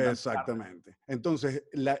 pues que tienen tanto arte. Exactamente. Entonces,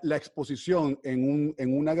 la exposición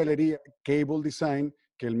en una galería, Cable Design,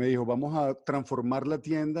 que él me dijo, vamos a transformar la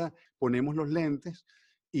tienda, ponemos los lentes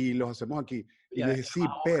y los hacemos aquí. Y le dije, sí,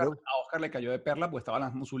 pero... A Oscar le cayó de perla, pues estaba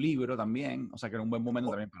lanzando su libro también, o sea que era un buen momento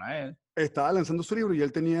también para él. Estaba lanzando su libro y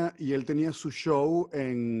él tenía su show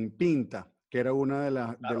en Pinta, que era una de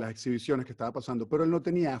las exhibiciones que estaba pasando, pero él no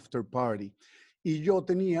tenía after party. Y yo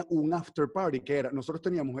tenía un after party, que era, nosotros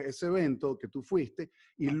teníamos ese evento que tú fuiste,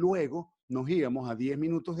 y luego nos íbamos a 10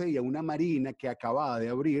 minutos de ahí a una marina que acababa de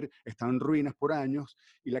abrir, está en ruinas por años,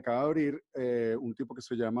 y la acaba de abrir un tipo que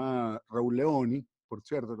se llama Raúl Leoni, por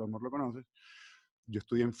cierto, a lo mejor lo conoces. Yo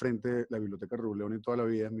estudié enfrente de la biblioteca Raúl Leoni toda la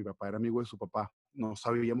vida, mi papá era amigo de su papá, no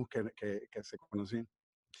sabíamos que se conocían.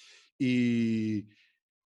 Y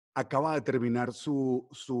acaba de terminar su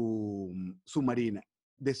marina.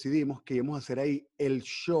 Decidimos que íbamos a hacer ahí el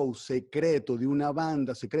show secreto de una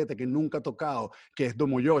banda secreta que nunca ha tocado, que es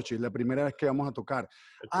Domoyoshi, la primera vez que vamos a tocar.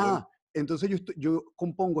 Entonces yo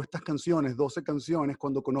compongo estas canciones, 12 canciones,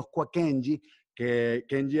 cuando conozco a Kenji,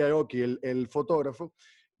 Kenji Aoki, el fotógrafo,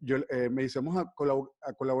 me dice, vamos a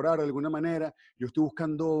colaborar de alguna manera. Yo estoy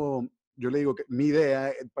buscando, yo le digo que mi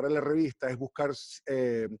idea para la revista es buscar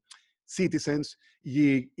citizens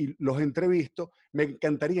y los entrevisto. Me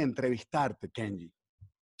encantaría entrevistarte, Kenji.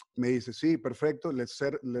 Me dice, sí, perfecto, let's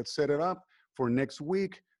set it up for next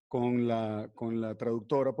week con la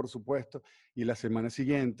traductora, por supuesto. Y la semana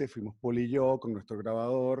siguiente fuimos Paul y yo con nuestro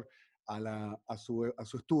grabador a su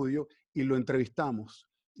estudio y lo entrevistamos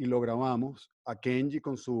y lo grabamos a Kenji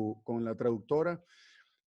con la traductora.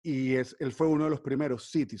 Y él fue uno de los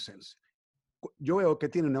primeros citizens. Yo veo que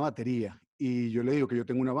tiene una batería y yo le digo que yo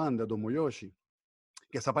tengo una banda, Domoyoshi,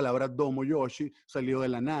 que esa palabra Domoyoshi salió de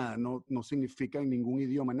la nada, no significa en ningún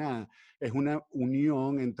idioma nada. Es una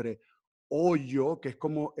unión entre Oyo, que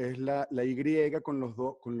es la Y con los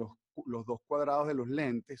dos cuadrados de los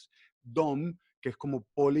lentes, Dom, que es como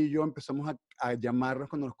Paul y yo empezamos a llamarnos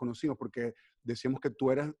cuando nos conocimos, porque decíamos que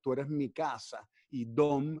tú eres mi casa, y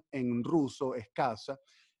Dom en ruso es casa.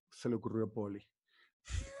 Se le ocurrió a Poli.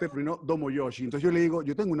 Terminó Domoyoshi. Entonces yo le digo,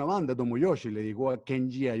 yo tengo una banda, Domoyoshi. Le digo a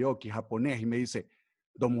Kenji Aoki, japonés, y me dice,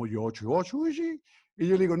 Domoyoshi. Y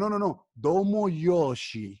yo le digo, no,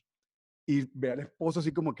 Domoyoshi. Y ve a la esposa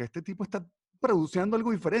así como que este tipo está produciendo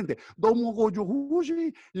algo diferente. Domoyoshi.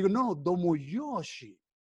 Y digo, no, Domoyoshi.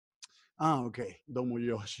 Ah, ok,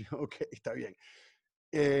 Domoyoshi. Ok, está bien.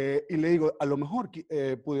 Y le digo, a lo mejor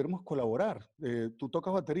pudiéramos colaborar. Tú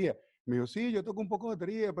tocas batería. Me dijo, sí, yo toco un poco de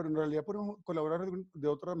batería, pero en realidad podemos colaborar de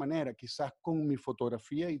otra manera, quizás con mi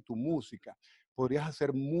fotografía y tu música. Podrías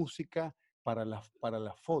hacer música para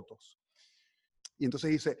las fotos. Y entonces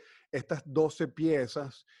dice, estas 12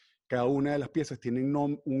 piezas, cada una de las piezas tiene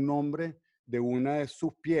un nombre de una de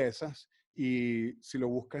sus piezas, y si lo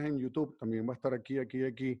buscas en YouTube, también va a estar aquí.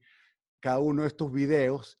 Cada uno de estos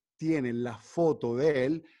videos tiene la foto de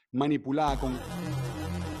él manipulada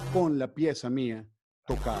con la pieza mía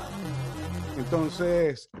tocada.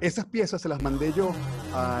 Entonces, esas piezas se las mandé yo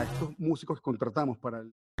a estos músicos que contratamos para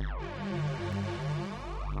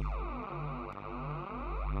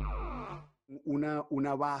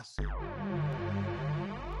una base.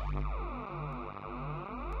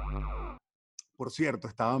 Por cierto,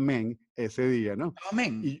 estaba Men ese día, ¿no? ¿Estaba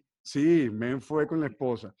Men? Y, sí, Men fue con la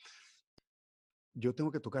esposa. Yo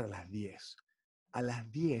tengo que tocar a las 10. A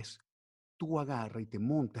las 10 tú agarras y te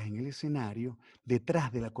montas en el escenario,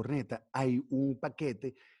 detrás de la corneta hay un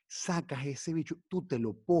paquete, sacas ese bicho, tú te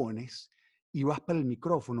lo pones y vas para el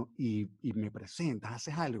micrófono y me presentas,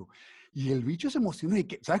 haces algo. Y el bicho se emocionó. Y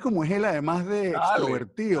 ¿sabes cómo es él, además de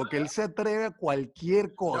extrovertido? Que él se atreve a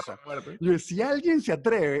cualquier cosa. Yo, si alguien se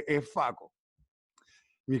atreve, es Faco.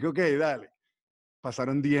 Me dijo, ok, dale.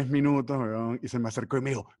 Pasaron 10 minutos, weón, y se me acercó y me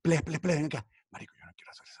dijo, ple, ven acá. Marico, yo no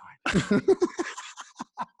quiero hacer esa vaina.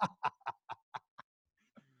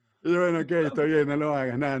 Y yo, bueno, ok, está bien, no lo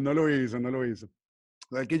hagas. Nada, no lo hizo.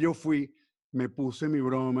 La vez que yo fui, me puse mi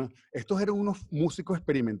broma. Estos eran unos músicos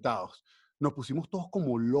experimentados. Nos pusimos todos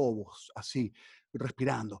como lobos, así,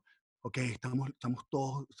 respirando. ok, estamos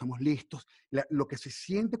todos, estamos listos. Lo que se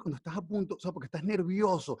siente cuando estás a punto, o sea, porque estás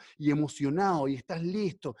nervioso y emocionado y estás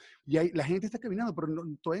listo, y la gente está caminando, pero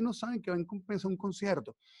todavía no saben que van a comenzar un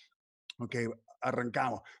concierto. Ok,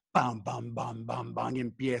 arrancamos. Pam, pam, bam, bam, bam. Y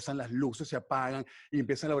empiezan las luces, se apagan y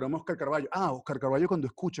empieza la broma Oscar Carballo. Oscar Carballo cuando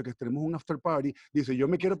escucha que tenemos un after party, dice, yo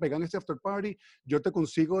me quiero pegar en este after party, yo te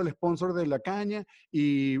consigo el sponsor de la caña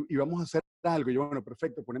y vamos a hacer algo. Y yo, bueno,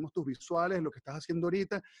 perfecto, ponemos tus visuales, lo que estás haciendo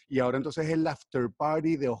ahorita, y ahora entonces es el after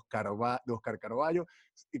party de Oscar Carballo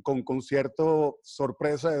y con concierto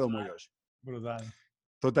sorpresa de Domo Yoshi. Brutal.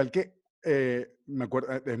 Total que, me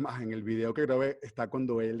acuerdo, es más, en el video que grabé está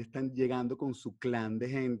cuando él están llegando con su clan de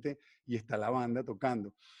gente y está la banda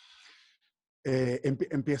tocando.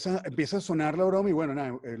 Empieza a sonar la broma y bueno,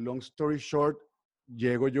 nada, long story short,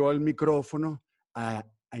 llego yo al micrófono a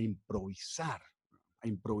improvisar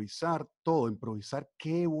todo, improvisar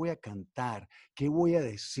qué voy a cantar, qué voy a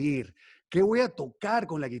decir, qué voy a tocar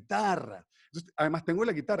con la guitarra. Entonces, además tengo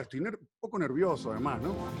la guitarra, estoy un poco nervioso además,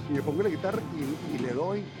 ¿no? Y me pongo la guitarra y le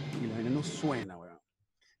doy y la vaina no suena, weón.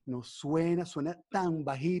 No suena tan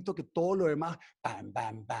bajito que todo lo demás, bam,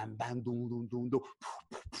 bam, bam, bam, dum, dum, dum, dum,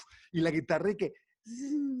 y la guitarra y que...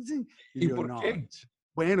 ¿Y yo, por no, qué?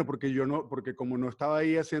 bueno, porque como no estaba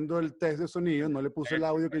ahí haciendo el test de sonido, no le puse el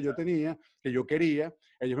audio que yo tenía, que yo quería,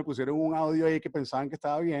 ellos me pusieron un audio ahí que pensaban que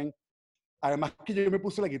estaba bien. Además que yo me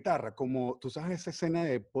puse la guitarra, como tú sabes esa escena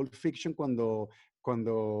de Pulp Fiction cuando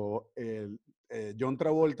John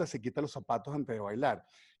Travolta se quita los zapatos antes de bailar,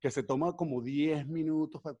 que se toma como 10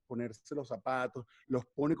 minutos para ponerse los zapatos, los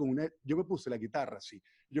pone con una... Yo me puse la guitarra así,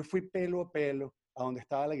 yo fui pelo a pelo a donde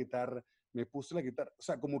estaba la guitarra, me puse la guitarra, o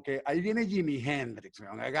sea, como que ahí viene Jimi Hendrix,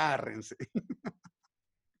 agárrense.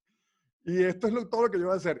 Y esto es todo lo que yo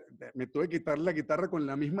voy a hacer. Me tuve que quitar la guitarra con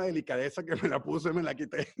la misma delicadeza que me la puse, me la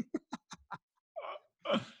quité.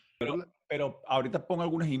 Pero ahorita pongo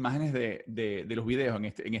algunas imágenes de los videos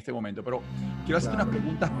en este momento, pero quiero hacerte unas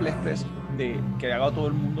preguntas plestes que haga todo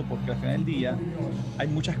el mundo, porque al final del día hay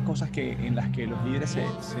muchas cosas en las que los líderes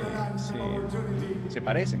se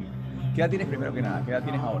parecen. ¿Qué edad tienes primero que nada? ¿Qué edad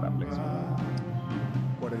tienes ahora, Ples?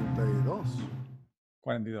 42.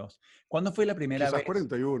 42. ¿Cuándo fue la primera Quizás vez?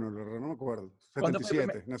 41, la verdad no me acuerdo. ¿Cuándo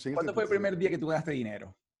 77, nací en el ¿Cuándo fue el 77. primer día que tú ganaste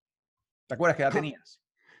dinero? ¿Te acuerdas qué edad tenías?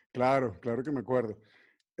 Claro, claro que me acuerdo.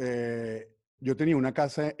 Yo tenía una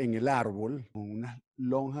casa en el árbol, con unas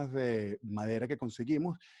lonjas de madera que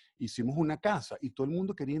conseguimos, hicimos una casa y todo el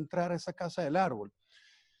mundo quería entrar a esa casa del árbol.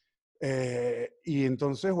 Y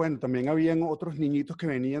entonces, bueno, también habían otros niñitos que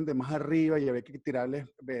venían de más arriba y había que tirarles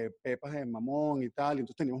pepas de mamón y tal, y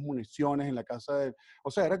entonces teníamos municiones en la casa de... O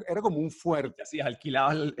sea, era como un fuerte. ¿Qué hacías?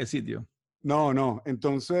 ¿Alquilabas el sitio? No.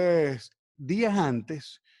 Entonces, días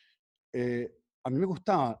antes, a mí me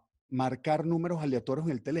gustaba marcar números aleatorios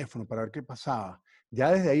en el teléfono para ver qué pasaba. Ya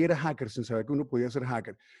desde ahí era hacker, sin saber que uno podía ser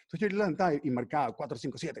hacker. Entonces yo levantaba y marcaba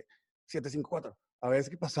 457, 754, a ver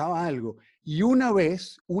si pasaba algo. Y una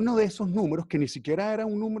vez, uno de esos números, que ni siquiera era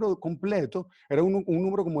un número completo, era un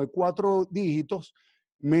número como de 4 dígitos,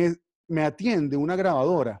 me atiende una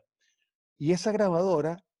grabadora. Y esa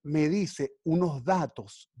grabadora me dice unos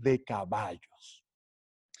datos de caballos.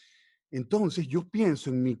 Entonces yo pienso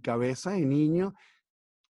en mi cabeza de niño,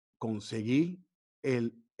 conseguí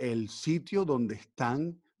el sitio donde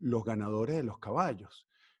están los ganadores de los caballos.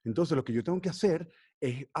 Entonces lo que yo tengo que hacer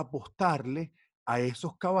es apostarle a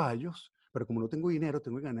esos caballos, pero como no tengo dinero,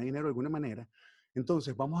 tengo que ganar dinero de alguna manera.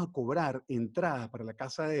 Entonces vamos a cobrar entradas para la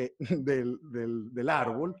casa del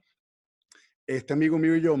árbol. Este amigo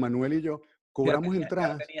mío y yo, Manuel y yo, cobramos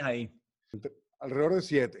entradas. ¿Qué tenías ahí? Alrededor de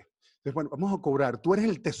 7. Entonces, bueno, vamos a cobrar. Tú eres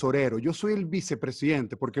el tesorero, yo soy el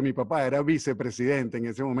vicepresidente, porque mi papá era vicepresidente en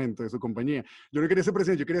ese momento de su compañía. Yo no quería ser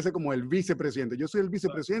presidente, yo quería ser como el vicepresidente. Yo soy el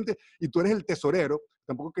vicepresidente y tú eres el tesorero.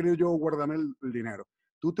 Tampoco quería yo guardarme el dinero.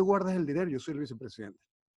 Tú te guardas el dinero, yo soy el vicepresidente.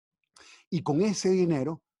 Y con ese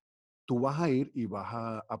dinero, tú vas a ir y vas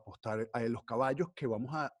a apostar a los caballos que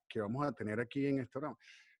vamos a tener aquí en este programa.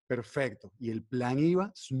 Perfecto. Y el plan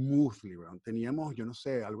iba smoothly, bro. Teníamos, yo no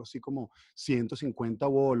sé, algo así como 150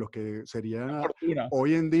 bolos, que sería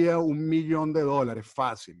hoy en día $1.000.000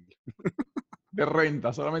 fácil. De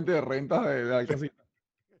renta, solamente de renta de la casita.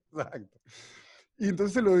 Exacto. Y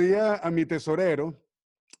entonces se lo di a mi tesorero,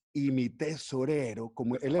 y mi tesorero,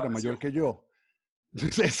 como él era mayor que yo,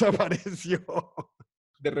 desapareció.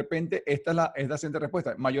 De repente, esta es la siguiente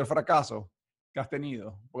respuesta. Mayor fracaso que has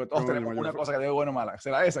tenido. Porque todos tenemos una cosa que debe bueno o mala.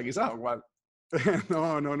 ¿Será esa quizás o cuál?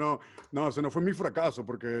 No, eso no fue mi fracaso,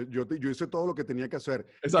 porque yo hice todo lo que tenía que hacer.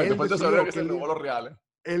 Exacto, fue el tesorero que se robó los reales.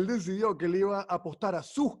 Él decidió que él iba a apostar a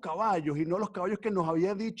sus caballos y no a los caballos que nos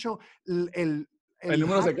había dicho El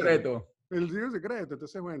número hacker, secreto. el libro secreto.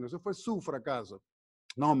 Entonces, bueno, eso fue su fracaso.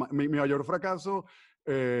 No, mi mayor fracaso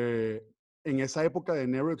eh, en esa época de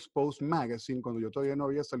Never Exposed Magazine, cuando yo todavía no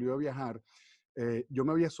había salido a viajar, yo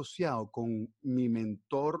me había asociado con mi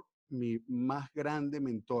mentor, mi más grande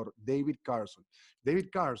mentor, David Carson. David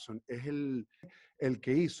Carson es el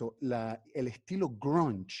que hizo el estilo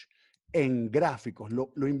grunge en gráficos,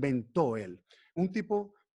 lo inventó él. Un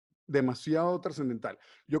tipo demasiado trascendental.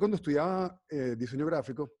 Yo cuando estudiaba diseño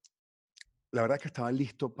gráfico, la verdad es que estaba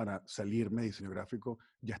listo para salirme de diseño gráfico,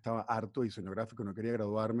 ya estaba harto de diseño gráfico, no quería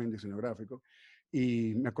graduarme en diseño gráfico.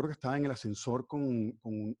 Y me acuerdo que estaba en el ascensor con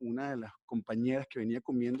una de las compañeras que venía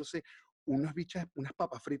comiéndose unas bichas, unas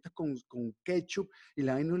papas fritas con ketchup y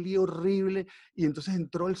la vaina olía horrible. Y entonces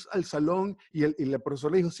entró al salón y la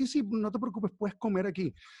profesora le dijo, sí, sí, no te preocupes, puedes comer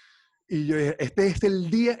aquí. Y yo dije, este es el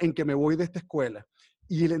día en que me voy de esta escuela.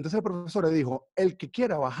 Y entonces la profesora dijo, el que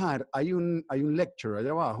quiera bajar, hay un lecture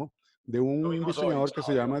allá abajo de Lo un vimos hoy, diseñador que se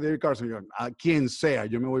chao, llama David Carson. Y yo, a quien sea,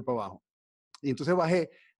 yo me voy para abajo. Y entonces bajé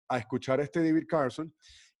a escuchar a este David Carson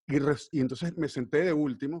y entonces me senté de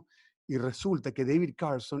último y resulta que David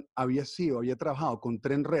Carson había trabajado con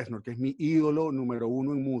Trent Reznor, que es mi ídolo número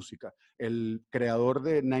uno en música, el creador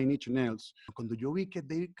de Nine Inch Nails. Cuando yo vi que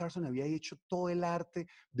David Carson había hecho todo el arte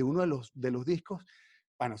de uno de los discos,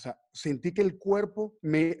 bueno, o sea, sentí que el cuerpo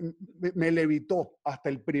me levitó hasta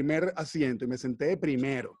el primer asiento y me senté de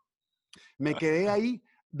primero. Me quedé ahí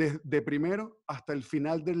de primero hasta el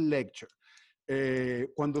final del lecture.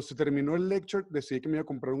 Cuando se terminó el lecture, decidí que me iba a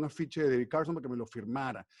comprar un afiche de David Carson para que me lo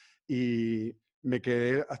firmara. Y me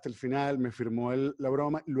quedé hasta el final, me firmó la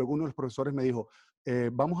broma. Y luego uno de los profesores me dijo,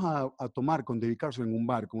 vamos a tomar con David Carson en un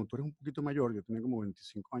bar. Como tú eres un poquito mayor, yo tenía como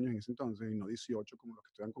 25 años en ese entonces y no 18 como los que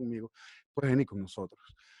estudian conmigo, puedes venir con nosotros.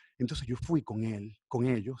 Entonces yo fui con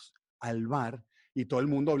ellos, al bar y todo el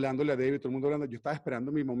mundo hablándole a David, todo el mundo hablando. Yo estaba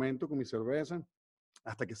esperando mi momento con mi cerveza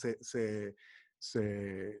hasta que se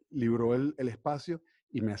libró el espacio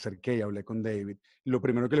y me acerqué y hablé con David. Lo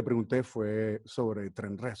primero que le pregunté fue sobre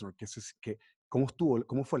Trent Reznor, cómo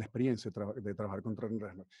fue la experiencia de trabajar con Trent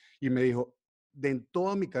Reznor. Y me dijo, en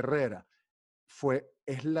toda mi carrera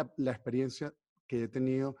es la experiencia que he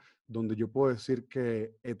tenido donde yo puedo decir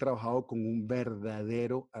que he trabajado con un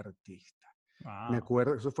verdadero artista. Me Wow.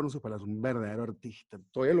 acuerdo, esos fueron sus palabras, un verdadero artista.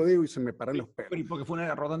 Todavía lo digo y se me paran los pelos. ¿Pero y por qué fue una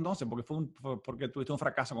derrota entonces? Porque tuviste un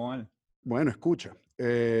fracaso con él. Bueno, escucha.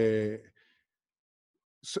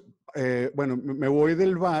 Bueno, me voy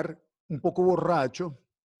del bar un poco borracho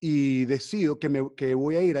y decido que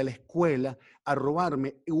voy a ir a la escuela a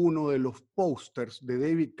robarme uno de los pósters de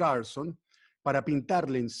David Carson para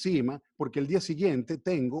pintarle encima, porque el día siguiente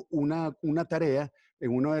tengo una tarea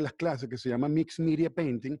en una de las clases que se llama Mixed Media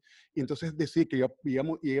Painting, y entonces decidí que iba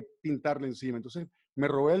a pintarle encima. Entonces me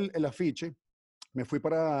robé el afiche, me fui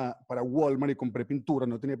para Walmart y compré pintura,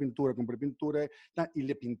 no tenía pintura, compré pintura y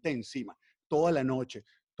le pinté encima toda la noche,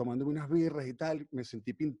 tomándome unas birras y tal, me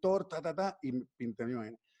sentí pintor, y pinté mi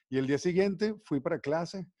vaina. Y el día siguiente fui para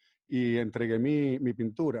clase y entregué mi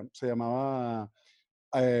pintura. Se llamaba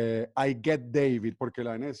I Get David, porque la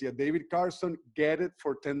vaina decía David Carson, get it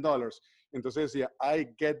for $10. Entonces decía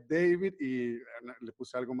I Get David y le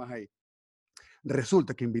puse algo más ahí.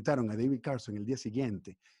 Resulta que invitaron a David Carson el día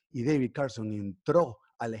siguiente y David Carson entró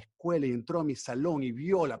a la escuela y entró a mi salón y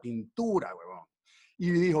vio la pintura, huevón. Y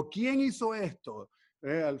dijo, ¿quién hizo esto?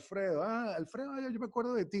 Alfredo. Alfredo, yo me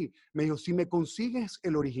acuerdo de ti. Me dijo, si me consigues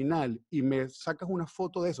el original y me sacas una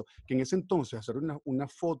foto de eso, que en ese entonces hacer una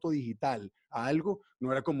foto digital a algo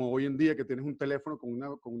no era como hoy en día que tienes un teléfono con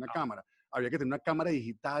una cámara. Había que tener una cámara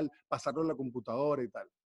digital, pasarlo a la computadora y tal.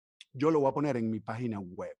 Yo lo voy a poner en mi página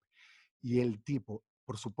web. Y el tipo,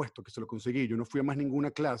 por supuesto que se lo conseguí. Yo no fui a más ninguna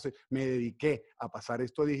clase, me dediqué a pasar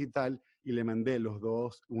esto a digital y le mandé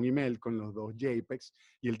un email con los dos JPEGs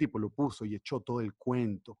y el tipo lo puso y echó todo el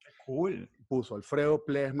cuento. Qué cool. Puso Alfredo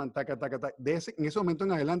Plesman, taca. En ese momento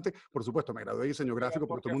en adelante, por supuesto, me gradué de diseño gráfico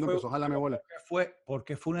porque todo el mundo empezó a jalarme bola. ¿Por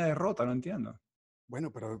qué fue una derrota? No entiendo.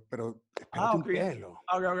 Bueno, pero Ah, espérate un ok. pelo.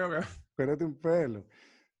 Ok. Espérate un pelo.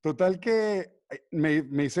 Total que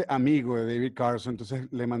me hice amigo de David Carson, entonces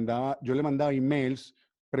yo le mandaba emails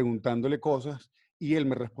preguntándole cosas y él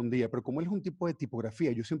me respondía, pero como él es un tipo de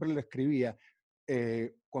tipografía, yo siempre le escribía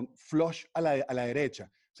con flush a la derecha.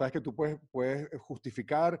 Sabes que tú puedes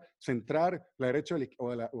justificar, centrar la derecha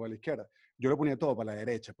o a la izquierda. Yo lo ponía todo para la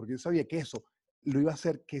derecha, porque yo sabía que eso lo iba a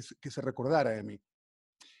hacer que se recordara de mí.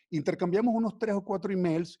 Intercambiamos unos 3 o 4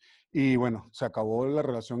 emails y bueno, se acabó la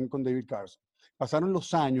relación con David Carson. Pasaron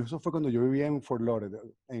los años, eso fue cuando yo vivía en Fort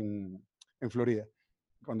Lauderdale, en Florida,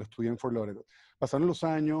 cuando estudié en Fort Lauderdale. Pasaron los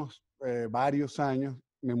años, varios años,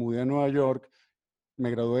 me mudé a Nueva York me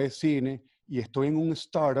gradué de cine y estoy en un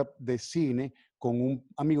startup de cine con un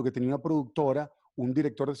amigo que tenía una productora, un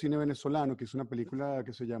director de cine venezolano que hizo una película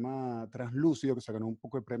que se llama Translúcido, que se ganó un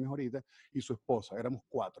poco de premios ahorita, y su esposa. Éramos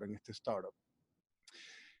 4 en este startup.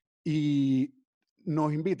 Y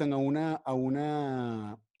nos invitan a un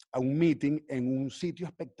meeting en un sitio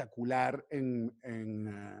espectacular en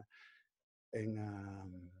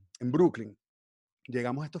Brooklyn.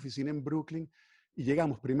 Llegamos a esta oficina en Brooklyn y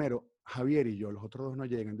llegamos primero Javier y yo, los otros 2 no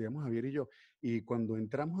llegan, llegamos Javier y yo, y cuando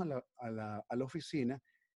entramos a la oficina,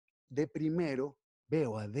 de primero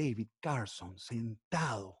veo a David Carson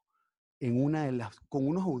sentado en con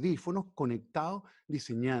unos audífonos conectados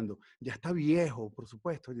diseñando. Ya está viejo, por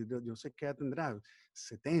supuesto, yo sé qué edad tendrá,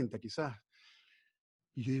 70 quizás.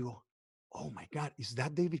 Y yo digo, oh my God, is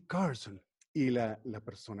that David Carson? Y la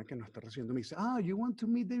persona que nos está recibiendo me dice, you want to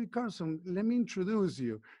meet David Carson? Let me introduce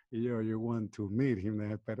you. Y yo, you want to meet him?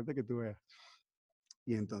 Espérate que tú veas.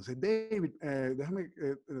 Y entonces, David, déjame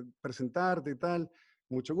presentarte y tal.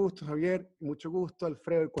 Mucho gusto, Javier. Mucho gusto,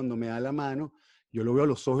 Alfredo. Y cuando me da la mano, yo lo veo a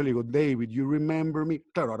los ojos y le digo, David, you remember me?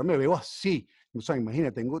 Claro, ahora me veo así. O sea,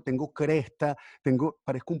 imagina, tengo cresta,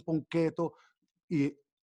 parezco un ponqueto. Y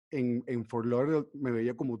en Fort Lauderdale me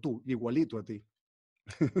veía como tú, igualito a ti.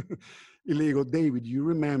 Y le digo, David, you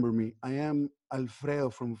remember me? I am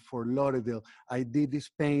Alfredo from Fort Lauderdale. I did this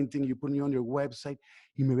painting. You put me on your website.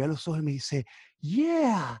 Y me ve a los ojos y me dice,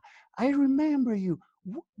 yeah, I remember you.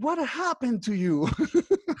 What happened to you?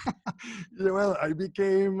 Well, I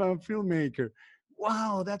became a filmmaker.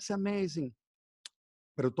 Wow, that's amazing.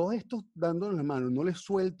 Pero todo esto dándole la mano, no le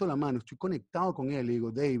suelto la mano, estoy conectado con él. Le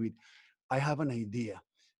digo, David, I have an idea.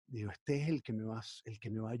 Digo, este es el que me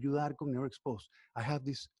va a ayudar con Never Exposed. I have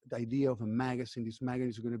this idea of a magazine. This magazine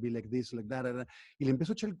is going to be like this, like that. Y le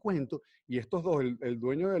empiezo a echar el cuento y estos 2, el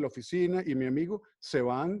dueño de la oficina y mi amigo, se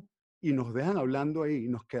van y nos dejan hablando ahí. Y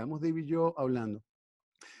nos quedamos David y yo hablando.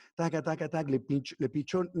 Taca, taca, taca, le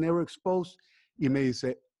picho Never Exposed y me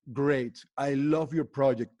dice, great, I love your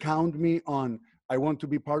project. Count me on. I want to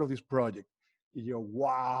be part of this project. Y yo,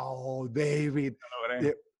 wow, David.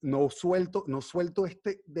 No suelto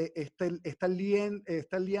esta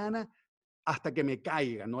liana hasta que me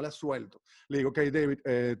caiga, no la suelto. Le digo, ok, David,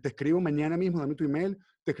 te escribo mañana mismo, dame tu email,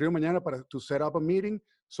 te escribo mañana para to set up a meeting,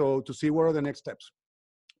 so to see what are the next steps.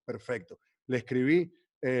 Perfecto. Le escribí,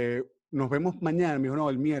 nos vemos mañana. Me dijo, no,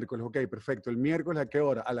 el miércoles. Ok, perfecto. ¿El miércoles a qué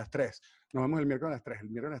hora? A las 3. Nos vemos el miércoles a las 3. El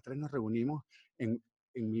miércoles a las 3 nos reunimos en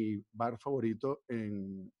mi bar favorito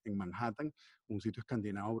en Manhattan, un sitio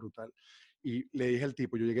escandinavo brutal. Y le dije al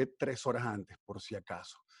tipo, yo llegué 3 horas antes, por si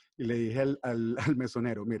acaso. Y le dije al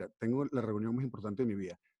mesonero, mira, tengo la reunión más importante de mi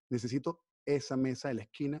vida. Necesito esa mesa de la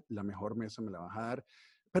esquina, la mejor mesa me la vas a dar.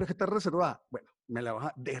 Pero es que está reservada. Bueno, me la vas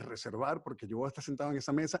a desreservar porque yo voy a estar sentado en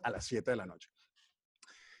esa mesa a las 7 de la noche.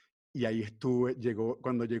 Y ahí estuve,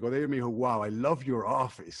 cuando llegó David me dijo, wow, I love your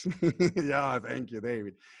office. Yeah, thank you,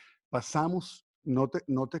 David. Pasamos, no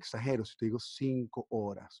te exagero, si te digo 5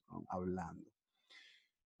 horas, ¿no?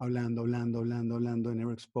 Hablando de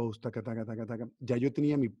Never Exposed, taca, taca, taca, taca. Ya yo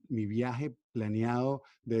tenía mi viaje planeado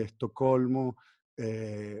de Estocolmo,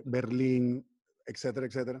 Berlín, etcétera,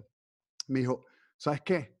 etcétera. Me dijo, ¿sabes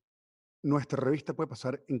qué? Nuestra revista puede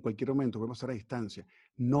pasar en cualquier momento, puede pasar a distancia.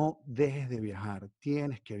 No dejes de viajar,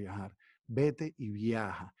 tienes que viajar. Vete y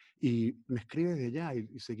viaja. Y me escribe desde allá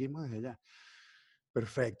y seguimos desde allá.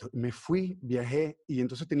 Perfecto. Me fui, viajé y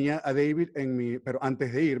entonces tenía a David pero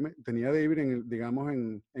antes de irme, tenía a David en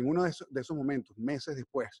uno de esos momentos, meses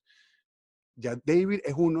después. Ya David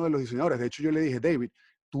es uno de los diseñadores. De hecho, yo le dije, David,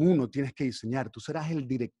 tú no tienes que diseñar, tú serás el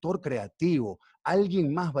director creativo.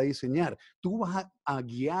 Alguien más va a diseñar. Tú vas a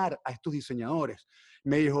guiar a estos diseñadores.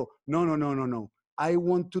 Me dijo, no. I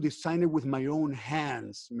want to design it with my own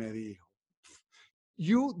hands, me dijo.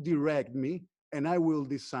 You direct me and I will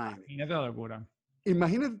design it. Imagínate la locura.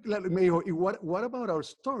 Imagínate, me dijo, ¿y what about our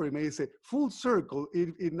story? Me dice, full circle,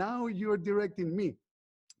 and now you're directing me.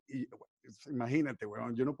 Y imagínate,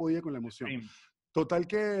 bueno, yo no podía con la emoción. Sí. Total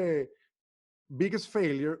que Biggest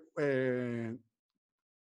Failure,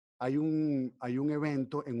 hay un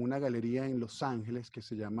evento en una galería en Los Ángeles que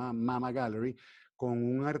se llama Mama Gallery con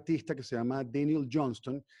un artista que se llama Daniel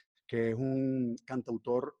Johnston, que es un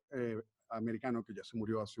cantautor americano que ya se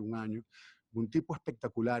murió hace un año. Un tipo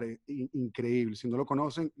espectacular, increíble. Si no lo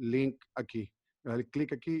conocen, link aquí. Dale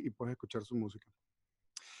clic aquí y puedes escuchar su música.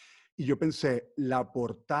 Y yo pensé, la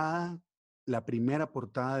primera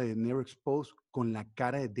portada de Never Exposed con la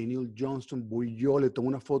cara de Daniel Johnston, voy yo, le tomo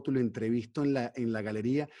una foto, lo entrevisto en la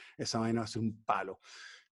galería, esa vaina va a ser un palo.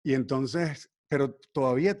 Y entonces, pero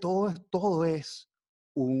todavía todo es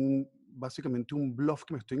un básicamente un bluff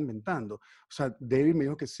que me estoy inventando. O sea, David me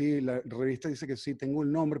dijo que sí, la revista dice que sí, tengo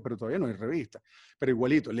el nombre, pero todavía no hay revista. Pero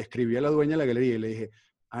igualito, le escribí a la dueña de la galería y le dije,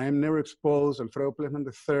 I am Never Exposed, Alfredo Plesman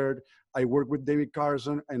III, I work with David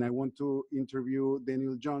Carson and I want to interview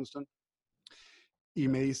Daniel Johnston. Y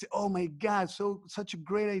me dice, oh my God, such a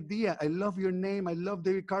great idea. I love your name. I love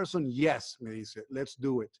David Carson. Yes, me dice, let's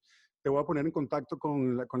do it. Te voy a poner en contacto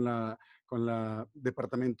con la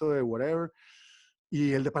departamento de whatever.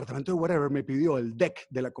 Y el departamento de whatever me pidió el deck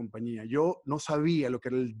de la compañía. Yo no sabía lo que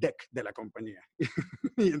era el deck de la compañía.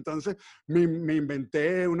 Y entonces me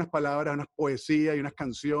inventé unas palabras, unas poesías y unas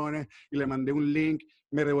canciones y le mandé un link.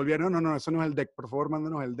 Me devolvieron, no, eso no es el deck. Por favor,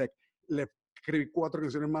 mándanos el deck. Le escribí 4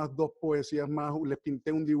 canciones más, 2 poesías más, les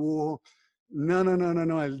pinté un dibujo.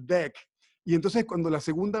 No, el deck. Y entonces cuando la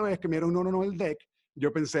segunda vez que me dieron no, el deck,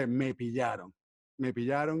 yo pensé, me pillaron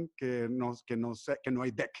que no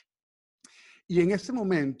hay deck. Y en ese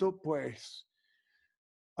momento, pues,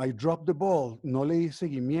 I dropped the ball, no le di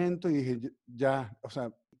seguimiento y dije, ya, o sea,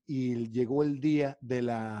 y llegó el día de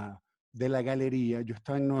la galería, yo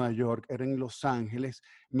estaba en Nueva York, era en Los Ángeles,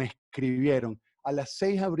 me escribieron, a las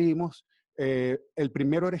 6 abrimos, el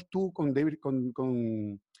primero eres tú con Daniel,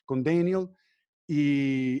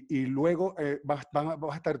 y luego vas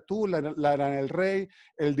a estar tú, Lana del Rey,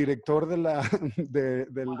 el director no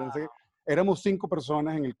sé qué. Éramos 5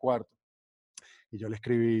 personas en el cuarto. Y yo le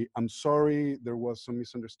escribí, I'm sorry, there was some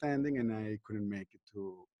misunderstanding and I couldn't make it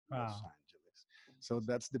to Los Angeles. So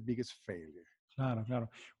that's the biggest failure. Claro, claro.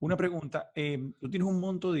 Una pregunta, ¿tú tienes un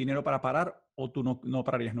monto de dinero para parar o tú no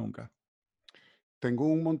pararías nunca? Tengo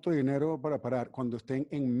un monto de dinero para parar cuando estén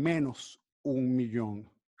en menos 1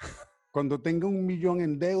 millón. Cuando tenga 1 millón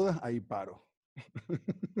en deudas, ahí paro.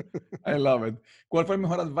 I love it. ¿Cuál fue el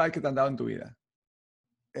mejor advice que te han dado en tu vida?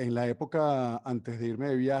 En la época antes de irme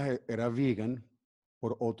de viaje era vegan,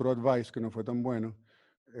 por otro advice que no fue tan bueno,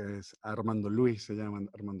 es Armando Luis, se llama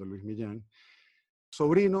Armando Luis Millán.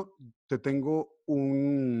 Sobrino, te tengo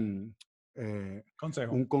un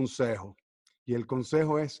consejo. Y el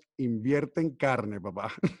consejo es, invierte en carne,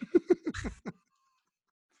 papá.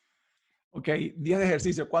 Ok, días de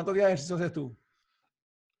ejercicio. ¿Cuántos días de ejercicio haces tú?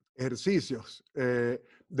 Ejercicios.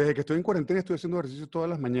 Desde que estoy en cuarentena estoy haciendo ejercicios todas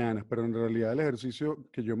las mañanas, pero en realidad el ejercicio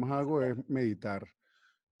que yo más hago es meditar.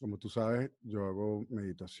 Como tú sabes, yo hago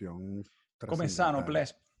meditación Come sano, trascendental.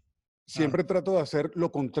 please. Siempre trato de hacer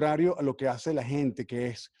lo contrario a lo que hace la gente, que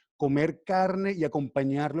es comer carne y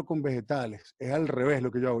acompañarlo con vegetales. Es al revés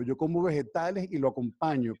lo que yo hago. Yo como vegetales y lo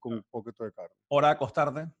acompaño con un poquito de carne. ¿Hora de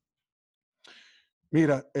acostarte?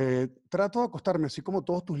 Mira, trato de acostarme, así como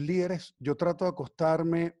todos tus líderes, yo trato de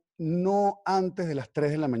acostarme no antes de las 3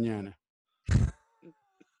 de la mañana.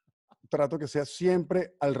 Trato que sea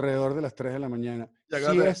siempre alrededor de las 3 de la mañana. Si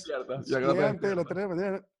es antes de las 3 de la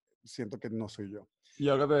mañana, siento que no soy yo. ¿Y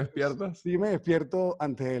ahora te despiertas? Sí, me despierto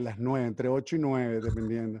antes de las 9, entre 8 y 9,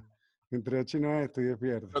 dependiendo. Entre 8 y 9 estoy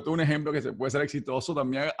despierto. Pero tú un ejemplo que se puede ser exitoso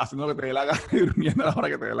también haciendo lo que te dé la gana y durmiendo a la hora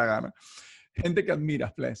que te dé la gana. Gente que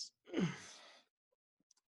admiras, please.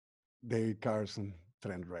 David Carson,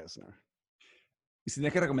 Trent Reznor. Y si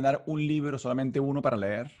tienes que recomendar un libro, solamente uno para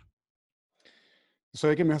leer.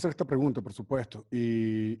 Sabía que me iba a hacer esta pregunta, por supuesto,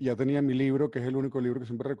 y ya tenía mi libro, que es el único libro que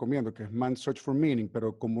siempre recomiendo, que es Man's Search for Meaning,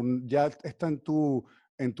 pero como ya está en tu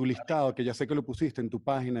listado, que ya sé que lo pusiste en tu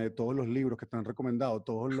página de todos los libros que te han recomendado,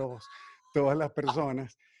 todas las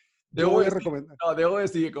personas, yo voy a recomendar. No, debo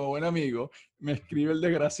decir que como buen amigo, me escribe el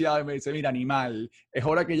desgraciado y me dice, mira, animal, es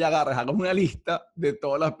hora que ya agarres, hagamos una lista de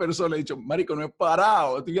todas las personas. He dicho, marico, no he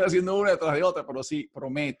parado, estoy haciendo una detrás de otra, pero sí,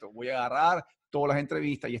 prometo, voy a agarrar todas las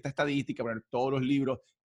entrevistas y esta estadística, poner todos los libros,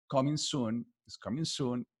 coming soon, it's coming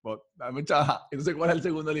soon, but, entonces, ¿cuál es el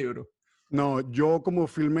segundo libro? No, yo como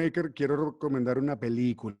filmmaker quiero recomendar una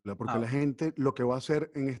película, porque la gente lo que va a hacer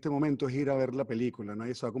en este momento es ir a ver la película,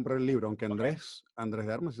 nadie se va a comprar el libro, aunque Andrés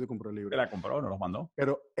de Armas sí se compró el libro. ¿Te la compró? ¿No los mandó?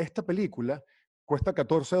 Pero esta película cuesta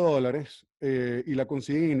 $14 y la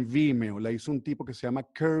consiguen en Vimeo, la hizo un tipo que se llama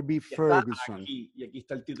Kirby Ferguson. Y aquí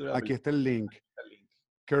está el título de la Aquí está el link.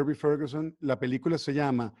 Kirby Ferguson, la película se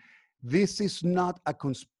llama This is not a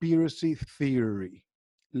conspiracy theory.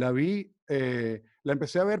 La vi, la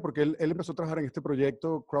empecé a ver porque él empezó a trabajar en este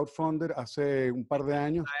proyecto crowdfunder hace un par de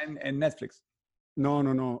años. ¿Está en Netflix?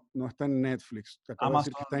 No está en Netflix. Te acabo de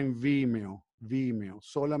decir que está en Vimeo,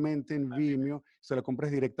 solamente en Vimeo, se la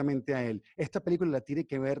compras directamente a él. Esta película la tiene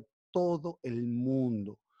que ver todo el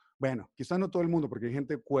mundo. Bueno, quizás no todo el mundo porque hay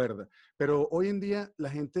gente cuerda, pero hoy en día la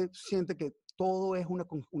gente siente que todo es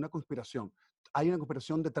una conspiración. Hay una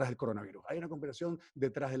conspiración detrás del coronavirus, hay una conspiración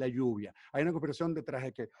detrás de la lluvia, hay una conspiración detrás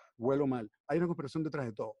de que huelo mal, hay una conspiración detrás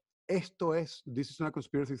de todo. this is una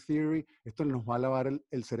conspiracy theory, esto nos va a lavar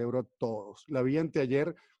el cerebro a todos. La vi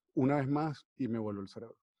anteayer una vez más y me voló el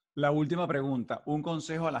cerebro. La última pregunta, un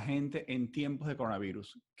consejo a la gente en tiempos de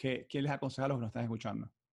coronavirus. ¿Qué les aconseja a los que nos están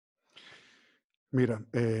escuchando? Mira,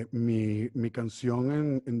 mi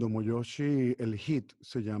canción en Domoyoshi, el hit,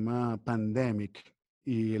 se llama Pandemic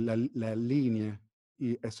y la línea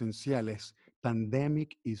esencial es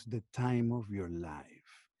Pandemic is the time of your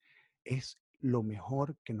life. Es lo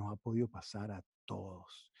mejor que nos ha podido pasar a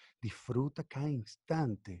todos. Disfruta cada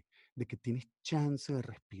instante de que tienes chance de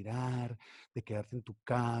respirar, de quedarte en tu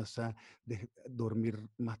casa, de dormir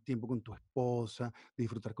más tiempo con tu esposa, de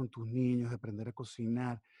disfrutar con tus niños, de aprender a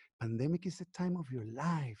cocinar. Pandemic is the time of your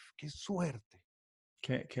life. ¡Qué suerte!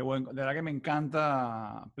 Qué bueno. De verdad que me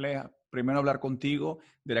encanta, Plea, primero hablar contigo.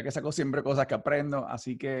 De verdad que saco siempre cosas que aprendo.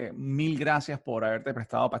 Así que mil gracias por haberte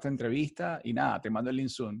prestado para esta entrevista. Y nada, te mando el link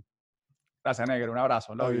soon. Gracias, Negro. Un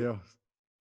abrazo. Love you. Adiós.